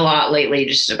thinking a lot lately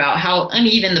just about how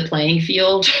uneven the playing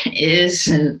field is.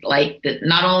 And like that,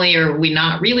 not only are we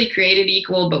not really created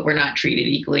equal, but we're not treated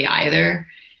equally either.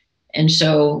 And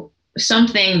so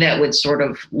something that would sort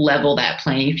of level that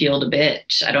playing field a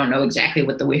bit. I don't know exactly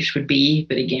what the wish would be,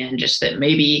 but again, just that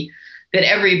maybe that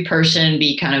every person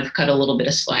be kind of cut a little bit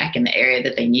of slack in the area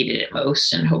that they needed it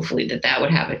most. And hopefully that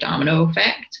would have a domino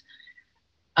effect.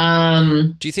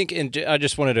 Do you think, and I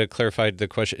just wanted to clarify the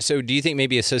question. So do you think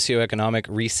maybe a socioeconomic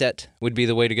reset would be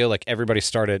the way to go? Like everybody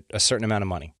started a certain amount of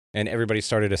money and everybody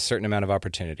started a certain amount of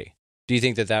opportunity. Do you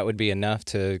think that would be enough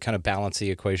to kind of balance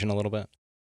the equation a little bit?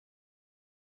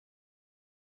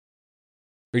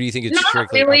 Or do you think it's not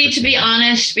strictly really, to be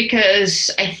honest, because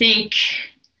I think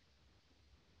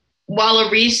while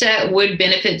a reset would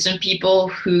benefit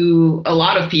a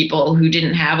lot of people who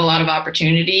didn't have a lot of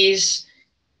opportunities,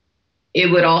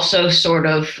 it would also sort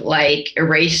of like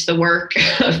erase the work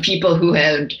of people who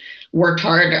had worked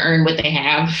hard to earn what they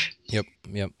have. Yep.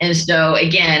 Yep. And so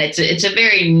again, it's a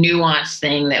very nuanced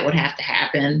thing that would have to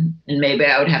happen, and maybe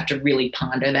I would have to really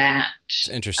ponder that. It's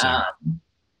interesting.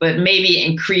 But maybe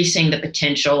increasing the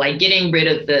potential, like getting rid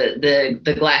of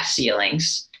the glass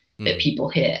ceilings that people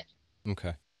hit.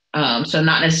 Okay. So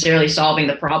not necessarily solving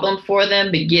the problem for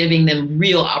them, but giving them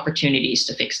real opportunities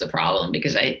to fix the problem,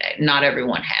 because not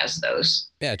everyone has those.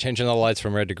 Yeah, changing the lights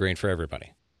from red to green for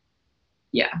everybody.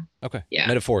 Yeah. Okay. Yeah.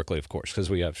 Metaphorically, of course, because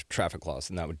we have traffic laws,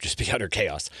 and that would just be utter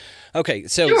chaos. Okay.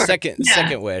 So Sure.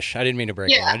 second wish. I didn't mean to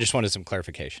break in. I just wanted some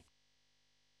clarification.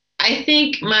 I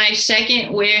think my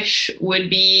second wish would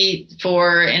be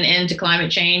for an end to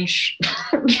climate change.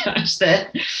 Gosh,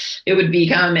 that it would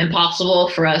become impossible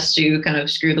for us to kind of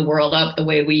screw the world up the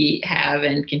way we have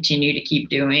and continue to keep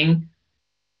doing.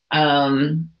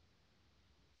 And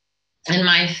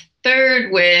my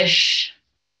third wish,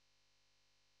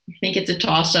 I think it's a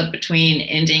toss-up between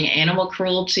ending animal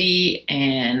cruelty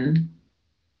and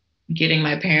getting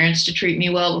my parents to treat me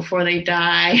well before they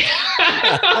die.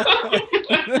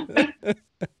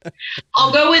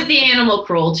 I'll go with the animal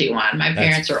cruelty one. My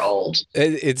parents are old.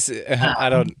 I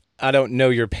don't know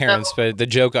your parents, but the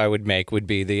joke I would make would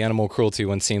be the animal cruelty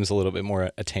one seems a little bit more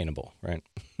attainable, right?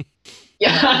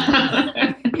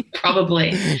 Yeah.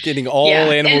 Probably. Getting all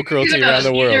animal cruelty around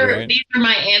the world, right? These are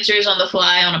my answers on the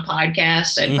fly on a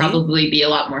podcast. I'd probably be a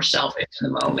lot more selfish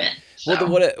in the moment. So.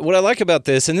 Well, what I like about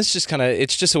this, and this just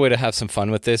it's just a way to have some fun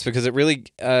with this, because it really,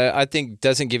 I think,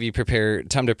 doesn't give you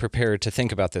time to prepare to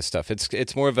think about this stuff.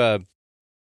 It's more of a,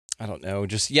 I don't know,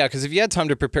 because if you had time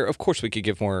to prepare, of course we could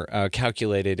give more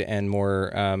calculated and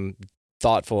more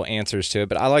thoughtful answers to it.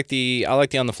 But I like the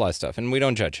on the fly stuff, and we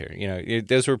don't judge here. You know,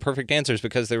 those were perfect answers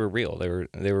because they were real.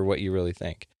 They were what you really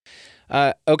think.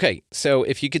 Okay, so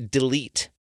if you could delete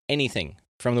anything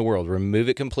from the world, remove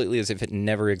it completely as if it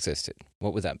never existed,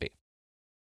 what would that be?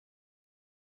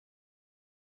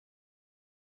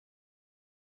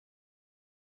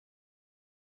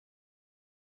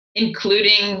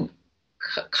 Including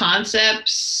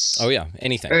concepts? Oh yeah,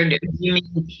 anything. Or do you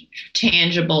mean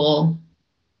tangible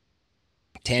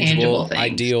things?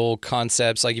 Ideal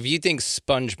concepts? Like if you think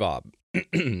SpongeBob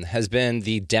has been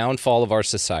the downfall of our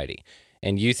society,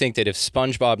 and you think that if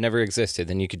SpongeBob never existed,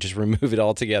 then you could just remove it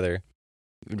altogether,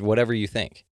 whatever you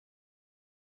think.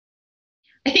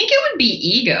 I think it would be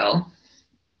ego,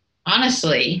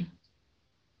 honestly.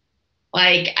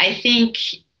 Like, I think,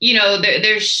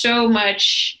 there's so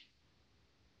much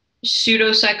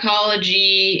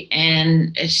pseudopsychology,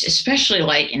 and especially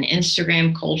like in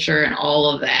Instagram culture and all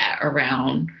of that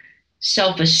around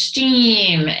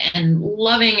self-esteem and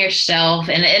loving yourself.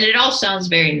 And it all sounds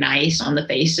very nice on the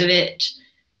face of it,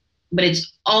 but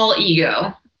it's all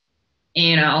ego.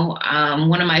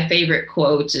 One of my favorite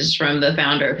quotes is from the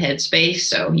founder of Headspace.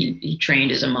 So he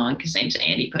trained as a monk. His name's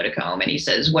Andy Puddicombe. And he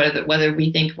says, whether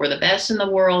we think we're the best in the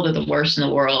world or the worst in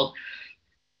the world,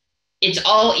 it's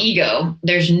all ego.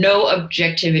 There's no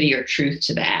objectivity or truth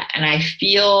to that. And I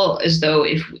feel as though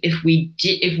if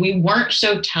we weren't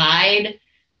so tied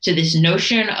to this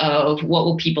notion of what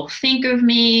will people think of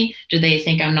me? Do they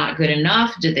think I'm not good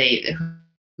enough?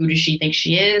 Who does she think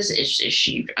she is? Is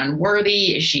she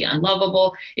unworthy? Is she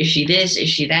unlovable? Is she this? Is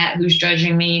she that? Who's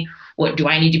judging me? What do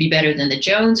I need to be better than the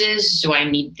Joneses? Do I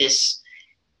need this?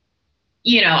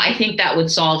 I think that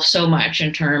would solve so much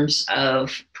in terms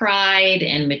of pride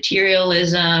and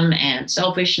materialism and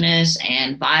selfishness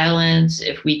and violence.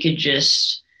 If we could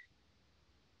just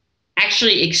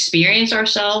actually experience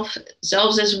ourselves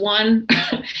as one,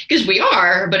 because we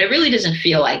are, but it really doesn't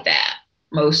feel like that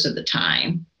most of the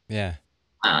time. Yeah.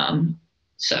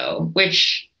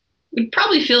 Which we'd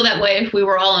probably feel that way if we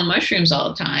were all on mushrooms all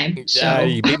the time. So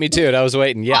you beat me to it. I was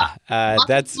waiting. Yeah.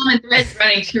 That's common threads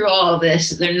running through all of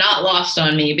this. They're not lost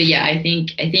on me, but yeah, I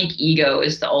think ego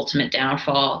is the ultimate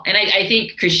downfall. And I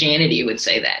think Christianity would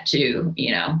say that too.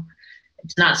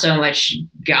 It's not so much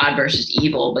God versus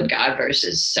evil, but God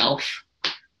versus self.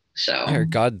 So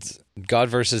God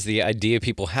versus the idea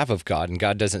people have of God, and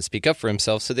God doesn't speak up for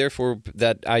himself, so therefore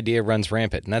that idea runs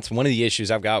rampant. And that's one of the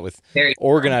issues I've got with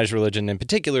organized religion in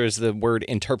particular, is the word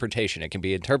interpretation. It can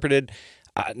be interpreted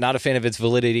Not a fan of its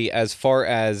validity as far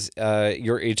as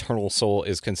your eternal soul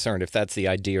is concerned, if that's the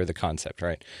idea or the concept,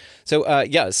 right? So,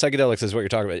 yeah, psychedelics is what you're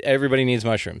talking about. Everybody needs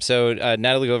mushrooms. So,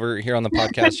 Natalie, over here on the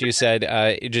podcast, you said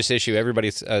just issue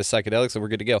everybody's psychedelics and we're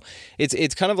good to go.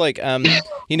 It's kind of like,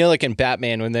 like in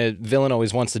Batman when the villain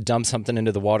always wants to dump something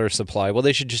into the water supply. Well,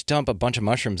 they should just dump a bunch of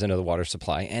mushrooms into the water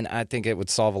supply, and I think it would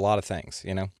solve a lot of things,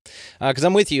 Because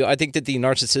I'm with you. I think that the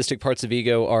narcissistic parts of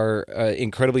ego are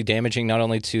incredibly damaging, not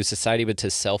only to society, but to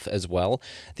self as well.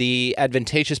 The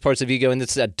advantageous parts of ego, and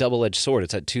it's that double-edged sword,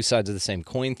 it's that two sides of the same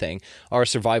coin thing, are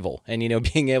survival and,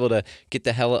 being able to get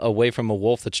the hell away from a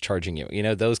wolf that's charging you,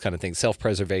 those kind of things,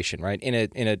 self-preservation, right? In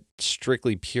a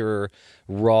strictly pure,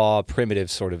 raw,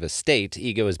 primitive sort of a state,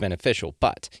 ego is beneficial.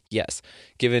 But yes,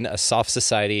 given a soft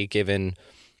society, given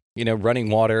running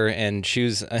water and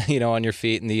shoes, on your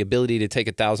feet and the ability to take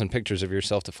 1,000 pictures of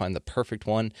yourself to find the perfect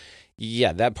one.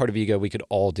 Yeah, that part of ego we could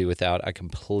all do without. I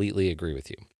completely agree with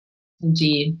you.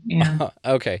 Indeed. Yeah.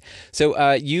 Okay.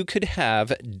 So you could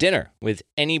have dinner with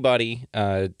anybody,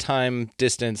 time,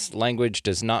 distance, language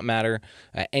does not matter.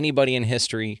 Anybody in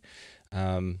history.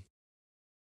 Well,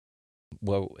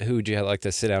 who would you like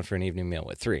to sit down for an evening meal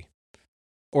with? 3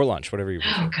 or lunch, whatever you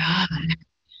prefer. Oh, God.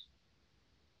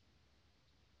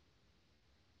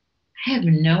 I have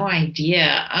no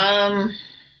idea.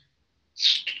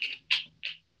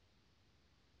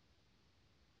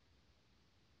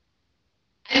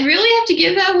 I really have to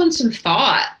give that one some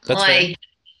thought. That's fair.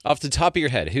 Off the top of your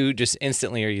head, who just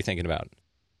instantly are you thinking about?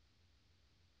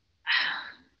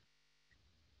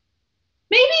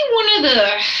 Maybe one of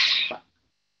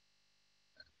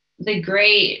the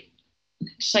great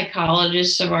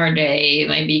psychologists of our day,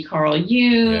 maybe Carl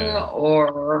Jung,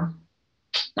 or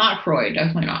not Freud,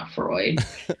 definitely not Freud.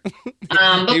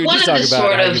 But one of the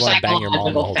sort of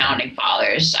psychological founding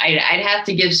fathers. I'd have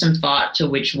to give some thought to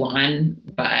which one,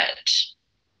 but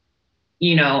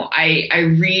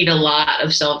I read a lot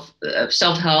of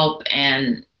self-help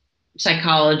and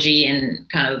psychology and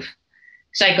kind of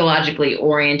psychologically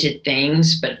oriented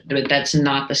things, but that's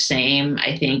not the same,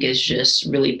 I think, as just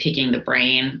really picking the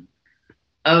brain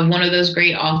of one of those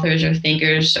great authors or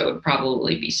thinkers. So it would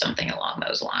probably be something along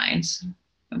those lines.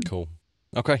 Cool.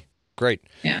 Okay, great.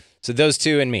 Yeah. So those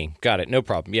two and me. Got it. No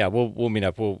problem. Yeah, we'll meet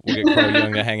up. We'll get Carl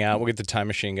Jung to hang out. We'll get the time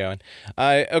machine going.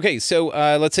 Okay, so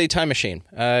let's say time machine.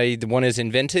 The one is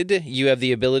invented. You have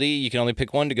the ability, you can only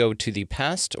pick one, to go to the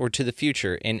past or to the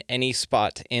future in any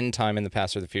spot in time in the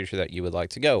past or the future that you would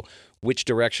like to go. Which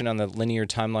direction on the linear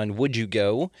timeline would you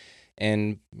go,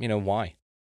 and why?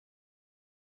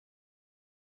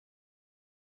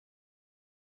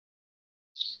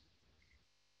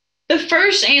 The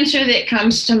first answer that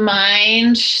comes to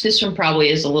mind, this one probably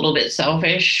is a little bit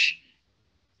selfish.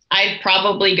 I'd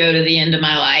probably go to the end of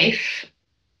my life,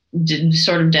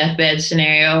 sort of deathbed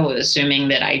scenario, assuming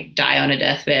that I die on a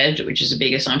deathbed, which is a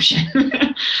big assumption.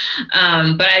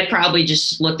 But I'd probably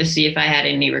just look to see if I had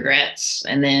any regrets,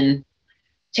 and then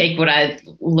take what I've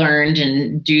learned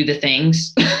and do the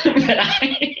things that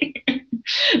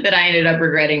I ended up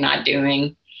regretting not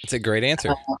doing. It's a great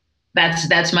answer.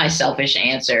 That's my selfish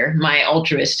answer. My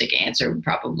altruistic answer would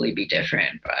probably be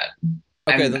different,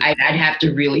 but okay, I'd have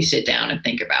to really sit down and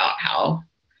think about how,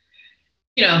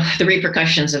 the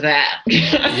repercussions of that.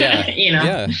 Yeah.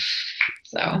 Yeah.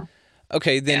 So.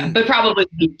 Okay, then. Yeah, but probably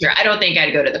future. I don't think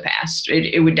I'd go to the past.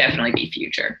 It would definitely be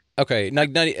future. Okay,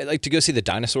 like to go see the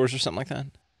dinosaurs or something like that.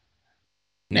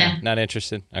 No, not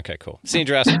interested. Okay, cool. Seeing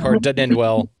Jurassic Park didn't end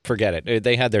well. Forget it.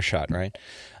 They had their shot, right?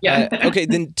 Yeah. Okay,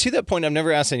 then to that point, I've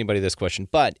never asked anybody this question,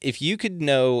 but if you could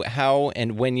know how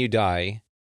and when you die,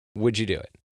 would you do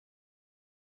it?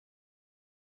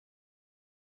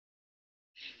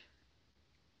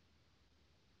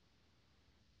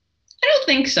 I don't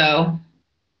think so.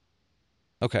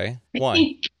 Okay,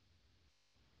 why?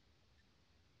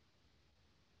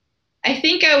 I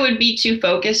think I would be too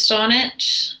focused on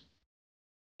it.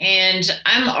 And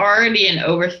I'm already an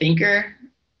overthinker.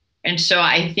 And so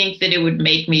I think that it would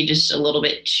make me just a little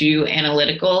bit too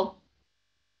analytical.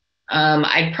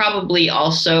 I'd probably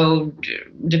also,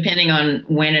 depending on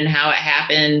when and how it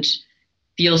happened,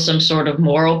 feel some sort of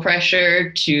moral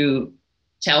pressure to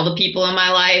tell the people in my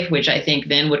life, which I think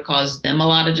then would cause them a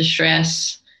lot of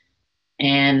distress.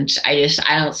 And I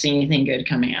don't see anything good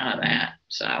coming out of that.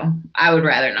 So I would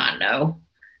rather not know.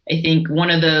 I think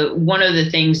one of the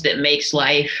things that makes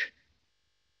life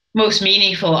most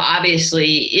meaningful,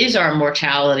 obviously, is our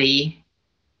mortality.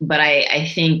 But I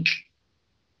think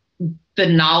the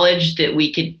knowledge that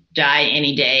we could die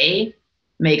any day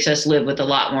makes us live with a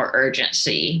lot more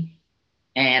urgency.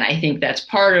 And I think that's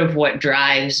part of what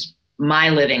drives my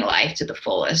living life to the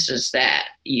fullest is that,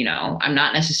 I'm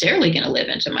not necessarily going to live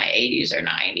into my 80s or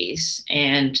 90s.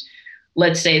 And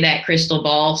let's say that crystal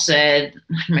ball said,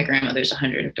 my grandmother's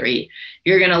 103,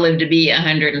 you're going to live to be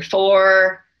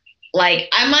 104. Like,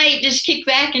 I might just kick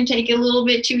back and take it a little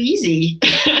bit too easy.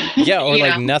 Yeah, or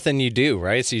like nothing you do,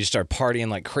 right? So you start partying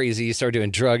like crazy, you start doing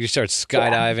drugs, you start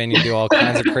skydiving, you do all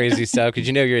kinds of crazy stuff because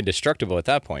you're indestructible at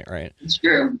that point, right? It's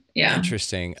true. Yeah.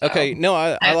 Interesting. Okay, no,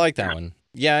 I like that one.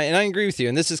 Yeah, and I agree with you.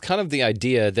 And this is kind of the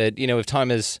idea that, if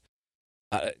time is,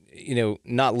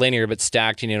 not linear but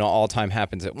stacked, all time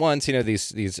happens at once,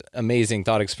 these amazing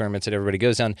thought experiments that everybody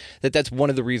goes down, that's one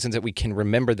of the reasons that we can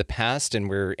remember the past and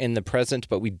we're in the present,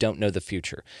 but we don't know the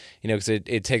future, because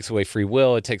it takes away free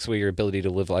will, it takes away your ability to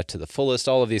live life to the fullest,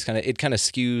 all of these it kind of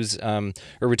skews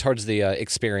or retards the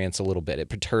experience a little bit, it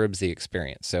perturbs the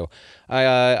experience. So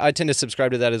I tend to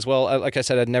subscribe to that as well. Like I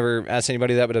said, I'd never asked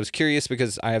anybody that, but I was curious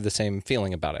because I have the same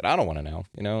feeling about it. I don't want to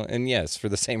know, and yes, for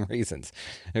the same reasons.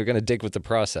 We're going to dig with the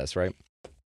process, right?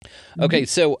 Okay,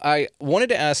 so I wanted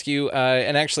to ask you,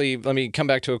 and actually, let me come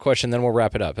back to a question, then we'll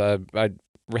wrap it up. I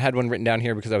had one written down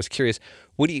here because I was curious.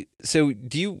 Do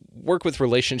you work with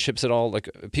relationships at all, like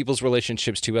people's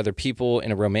relationships to other people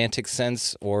in a romantic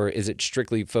sense, or is it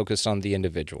strictly focused on the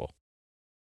individual?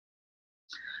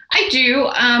 I do.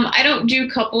 I don't do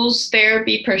couples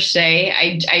therapy per se.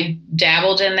 I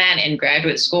dabbled in that in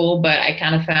graduate school, but I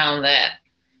kind of found that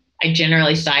I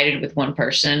generally sided with one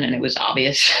person and it was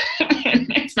obvious.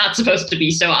 It's not supposed to be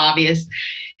so obvious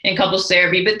in couples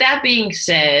therapy. But that being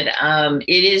said,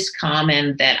 it is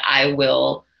common that I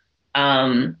will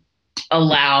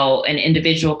allow an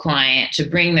individual client to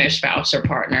bring their spouse or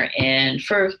partner in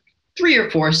for 3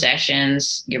 or 4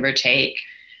 sessions, give or take,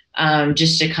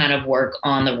 just to kind of work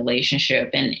on the relationship.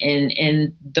 And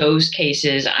in those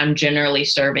cases, I'm generally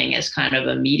serving as kind of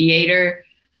a mediator,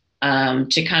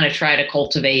 to kind of try to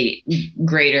cultivate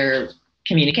greater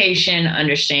communication,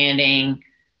 understanding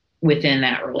within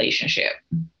that relationship.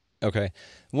 Okay.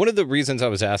 One of the reasons I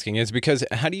was asking is because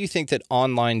how do you think that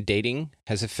online dating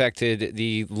has affected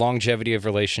the longevity of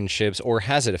relationships, or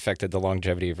has it affected the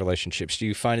longevity of relationships? Do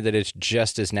you find that it's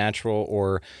just as natural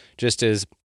or just as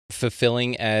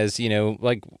fulfilling as,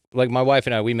 like my wife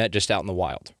and I, we met just out in the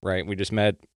wild, right? We just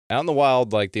met out in the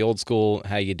wild, like the old school,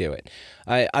 how you do it.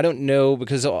 I don't know,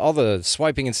 because all the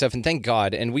swiping and stuff, and thank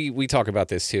God, and we talk about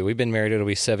this too. We've been married, it'll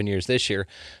be 7 years this year.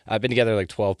 I've been together like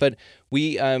 12, but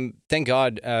we, thank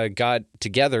God, got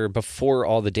together before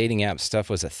all the dating app stuff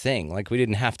was a thing. Like, we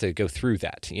didn't have to go through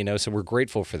that, so we're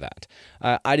grateful for that.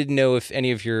 I didn't know if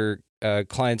any of your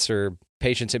clients or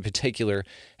patients in particular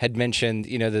had mentioned,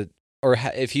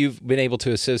 if you've been able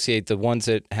to associate the ones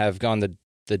that have gone the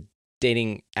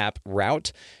dating app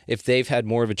route, if they've had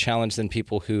more of a challenge than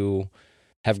people who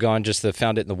have gone just the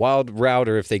found it in the wild route,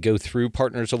 or if they go through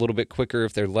partners a little bit quicker,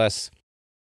 if they're less,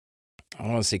 I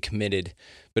don't want to say committed,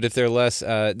 but if they're less,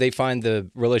 they find the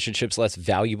relationships less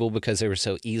valuable because they were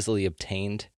so easily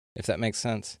obtained, if that makes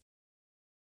sense.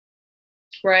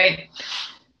 Right.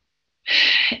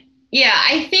 Yeah,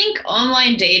 I think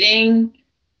online dating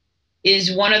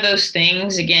is one of those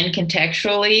things, again,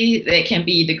 contextually, that can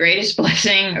be the greatest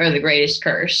blessing or the greatest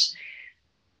curse.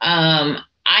 I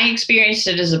experienced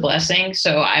it as a blessing.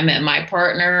 So I met my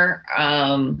partner,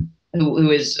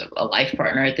 who is a life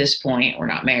partner at this point. We're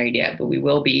not married yet, but we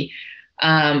will be.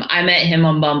 I met him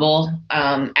on Bumble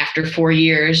after 4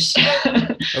 years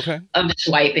of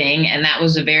swiping. And that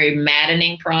was a very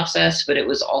maddening process, but it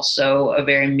was also a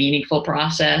very meaningful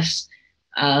process.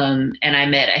 And I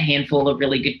met a handful of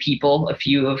really good people, a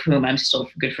few of whom I'm still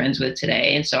good friends with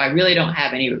today. And so I really don't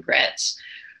have any regrets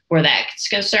where that's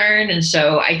concerned. And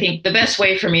so I think the best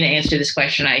way for me to answer this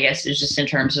question, I guess, is just in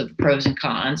terms of pros and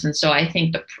cons. And so I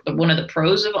think one of the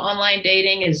pros of online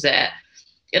dating is that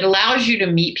it allows you to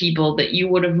meet people that you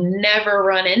would have never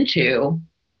run into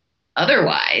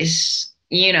otherwise.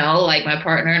 Like my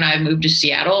partner and I moved to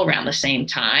Seattle around the same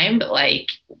time, but like,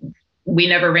 we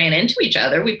never ran into each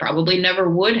other. We probably never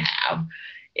would have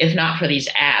if not for these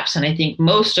apps. And I think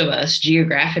most of us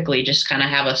geographically just kind of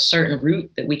have a certain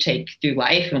route that we take through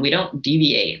life, and we don't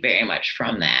deviate very much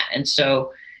from that. And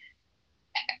so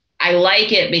I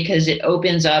like it because it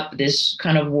opens up this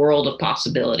kind of world of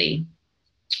possibility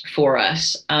for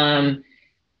us.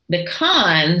 The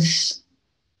cons,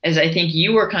 as I think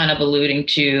you were kind of alluding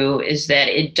to, is that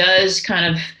it does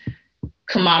kind of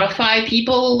commodify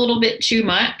people a little bit too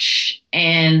much.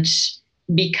 And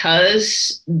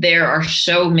because there are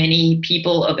so many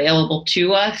people available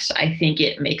to us, I think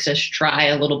it makes us try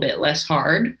a little bit less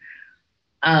hard.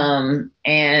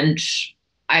 And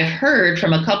I've heard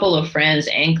from a couple of friends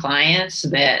and clients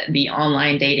that the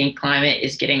online dating climate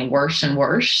is getting worse and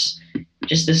worse.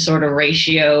 Just this sort of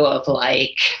ratio of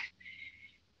like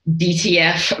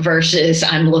DTF versus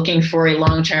I'm looking for a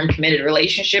long-term committed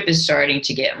relationship is starting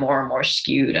to get more and more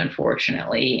skewed,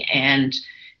 unfortunately. And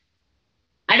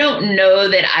I don't know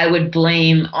that I would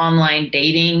blame online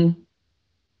dating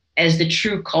as the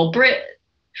true culprit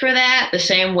for that, the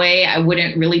same way I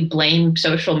wouldn't really blame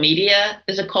social media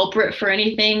as a culprit for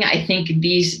anything. I think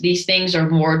these things are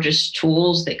more just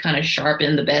tools that kind of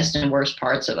sharpen the best and worst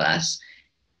parts of us.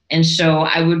 And so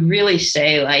I would really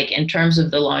say, like, in terms of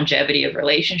the longevity of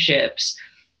relationships,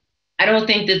 I don't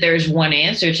think that there's one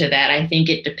answer to that. I think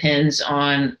it depends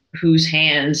on whose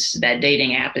hands that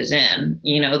dating app is in.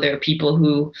 You know, there are people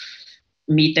who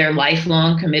meet their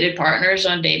lifelong committed partners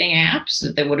on dating apps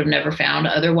that they would have never found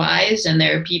otherwise. And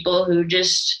there are people who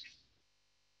just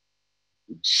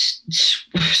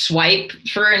swipe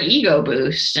for an ego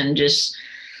boost and just,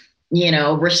 you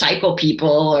know, recycle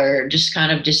people or just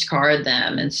kind of discard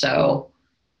them. And so,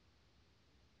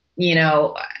 you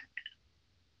know,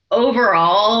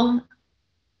 overall,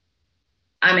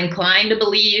 I'm inclined to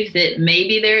believe that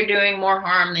maybe they're doing more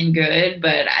harm than good,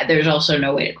 but there's also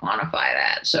no way to quantify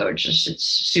that. So it's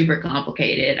super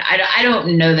complicated. I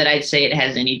don't know that I'd say it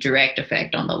has any direct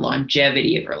effect on the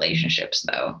longevity of relationships,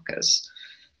 though, because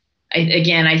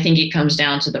I think it comes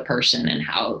down to the person and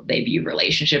how they view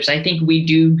relationships. I think we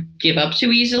do give up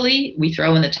too easily. We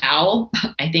throw in the towel.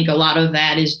 I think a lot of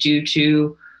that is due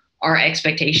to our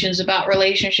expectations about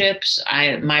relationships.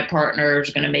 My partner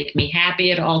is going to make me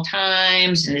happy at all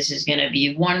times, and this is going to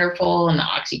be wonderful, and the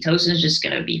oxytocin is just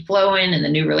going to be flowing, and the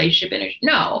new relationship energy.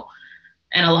 No.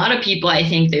 And a lot of people, I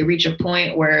think, they reach a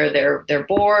point where they're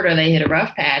bored or they hit a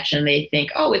rough patch, and they think,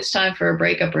 oh, it's time for a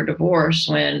breakup or divorce,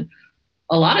 when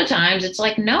a lot of times it's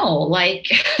like, no, like,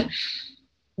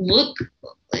 look,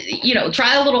 you know,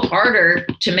 try a little harder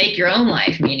to make your own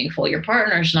life meaningful. Your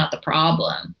partner's not the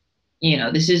problem. You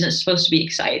know, this isn't supposed to be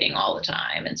exciting all the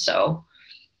time. And so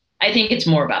I think it's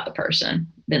more about the person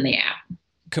than the app.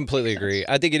 Completely agree.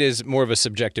 I think it is more of a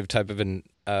subjective type of an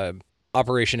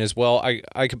operation as well.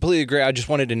 I completely agree. I just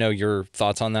wanted to know your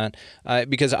thoughts on that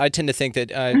because I tend to think that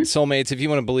soulmates, if you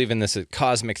want to believe in this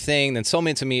cosmic thing, then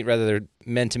soulmates meet whether they're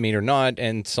meant to meet or not,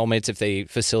 and soulmates if they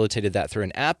facilitated that through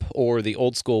an app or the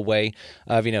old school way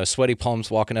of, you know, sweaty palms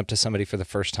walking up to somebody for the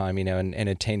first time, you know, and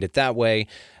attained it that way.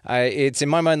 It's in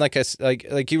my mind,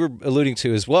 like you were alluding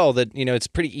to as well, that, you know, it's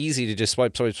pretty easy to just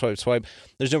swipe.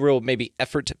 There's no real maybe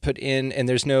effort to put in, and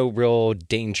there's no real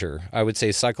danger, I would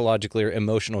say, psychologically or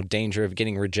emotional danger of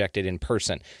getting rejected in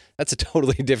person. That's a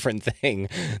totally different thing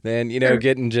than, you know,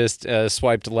 getting just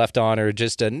swiped left on, or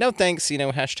just no thanks, you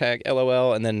know, hashtag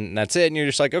LOL, and then that's it. And you're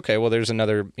just like, okay, well, there's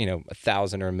another, you know,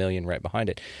 1,000 or 1,000,000 right behind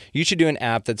it. You should do an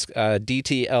app that's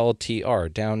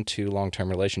DTLTR, down to long-term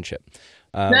relationship.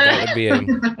 That'd be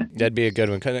a good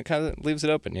one. Kind of leaves it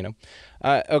open, you know.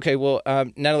 Okay, well,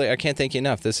 Natalie, I can't thank you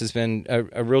enough. This has been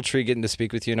a real treat getting to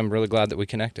speak with you, and I'm really glad that we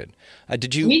connected.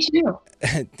 Did you? Me too.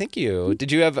 Thank you. Did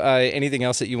you have anything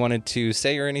else that you wanted to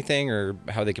say, or anything, or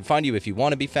how they can find you if you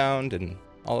want to be found, and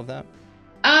all of that?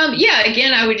 Yeah,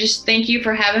 again, I would just thank you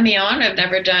for having me on. I've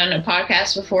never done a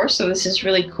podcast before, so this is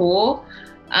really cool.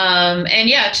 And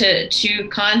yeah, to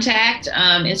contact,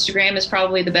 Instagram is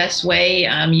probably the best way.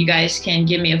 You guys can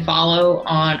give me a follow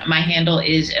on, my handle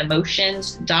is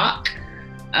emotionsdoc,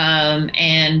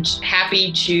 and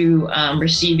happy to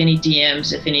receive any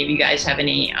DMs if any of you guys have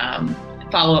any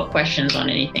follow-up questions on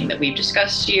anything that we've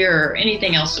discussed here or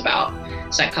anything else about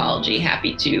psychology.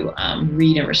 Happy to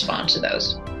read and respond to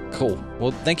those. Cool.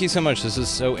 Well, thank you so much. This is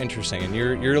so interesting, and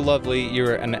you're lovely.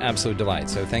 You're an absolute delight.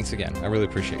 So thanks again. I really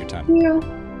appreciate your time. Thank you.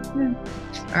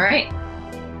 All right.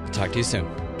 Talk to you soon.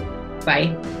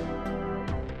 Bye.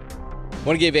 I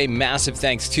want to give a massive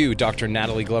thanks to Dr.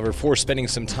 Natalie Glover for spending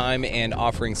some time and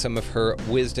offering some of her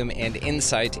wisdom and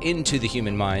insight into the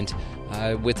human mind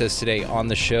with us today on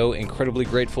the show. Incredibly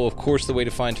grateful. Of course, the way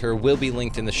to find her will be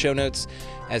linked in the show notes.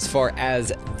 As far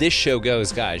as this show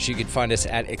goes, guys, you can find us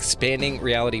at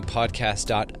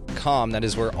expandingrealitypodcast.com. That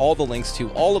is where all the links to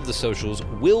all of the socials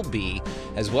will be,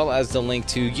 as well as the link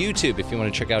to YouTube. If you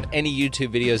want to check out any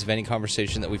YouTube videos of any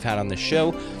conversation that we've had on the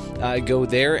show, go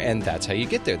there, and that's how you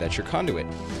get there. That's your conduit.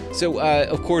 So,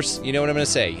 of course, you know what I'm going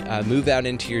to say. Move out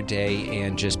into your day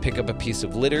and just pick up a piece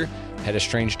of litter, pet a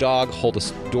strange dog, hold a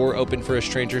door open for a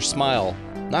stranger, smile,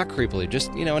 not creepily,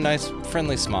 just, you know, a nice,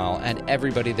 friendly smile at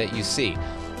everybody that you see.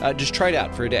 Just try it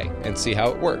out for a day and see how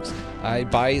it works.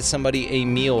 Buy somebody a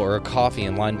meal or a coffee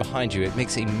in line behind you. It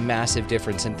makes a massive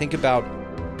difference. And think about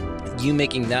you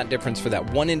making that difference for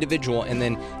that one individual, and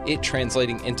then it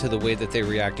translating into the way that they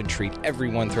react and treat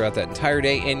everyone throughout that entire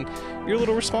day, and you're a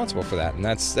little responsible for that, and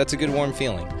that's a good warm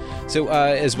feeling. So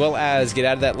as well as get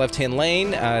out of that left-hand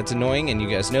lane, it's annoying, and you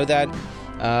guys know that,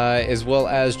 as well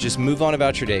as just move on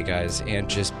about your day, guys, and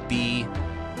just be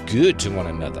good to one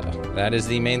another. That is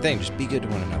the main thing. Just be good to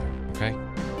one another,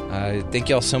 okay? Thank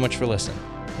y'all so much for listening.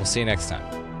 We'll see you next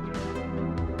time.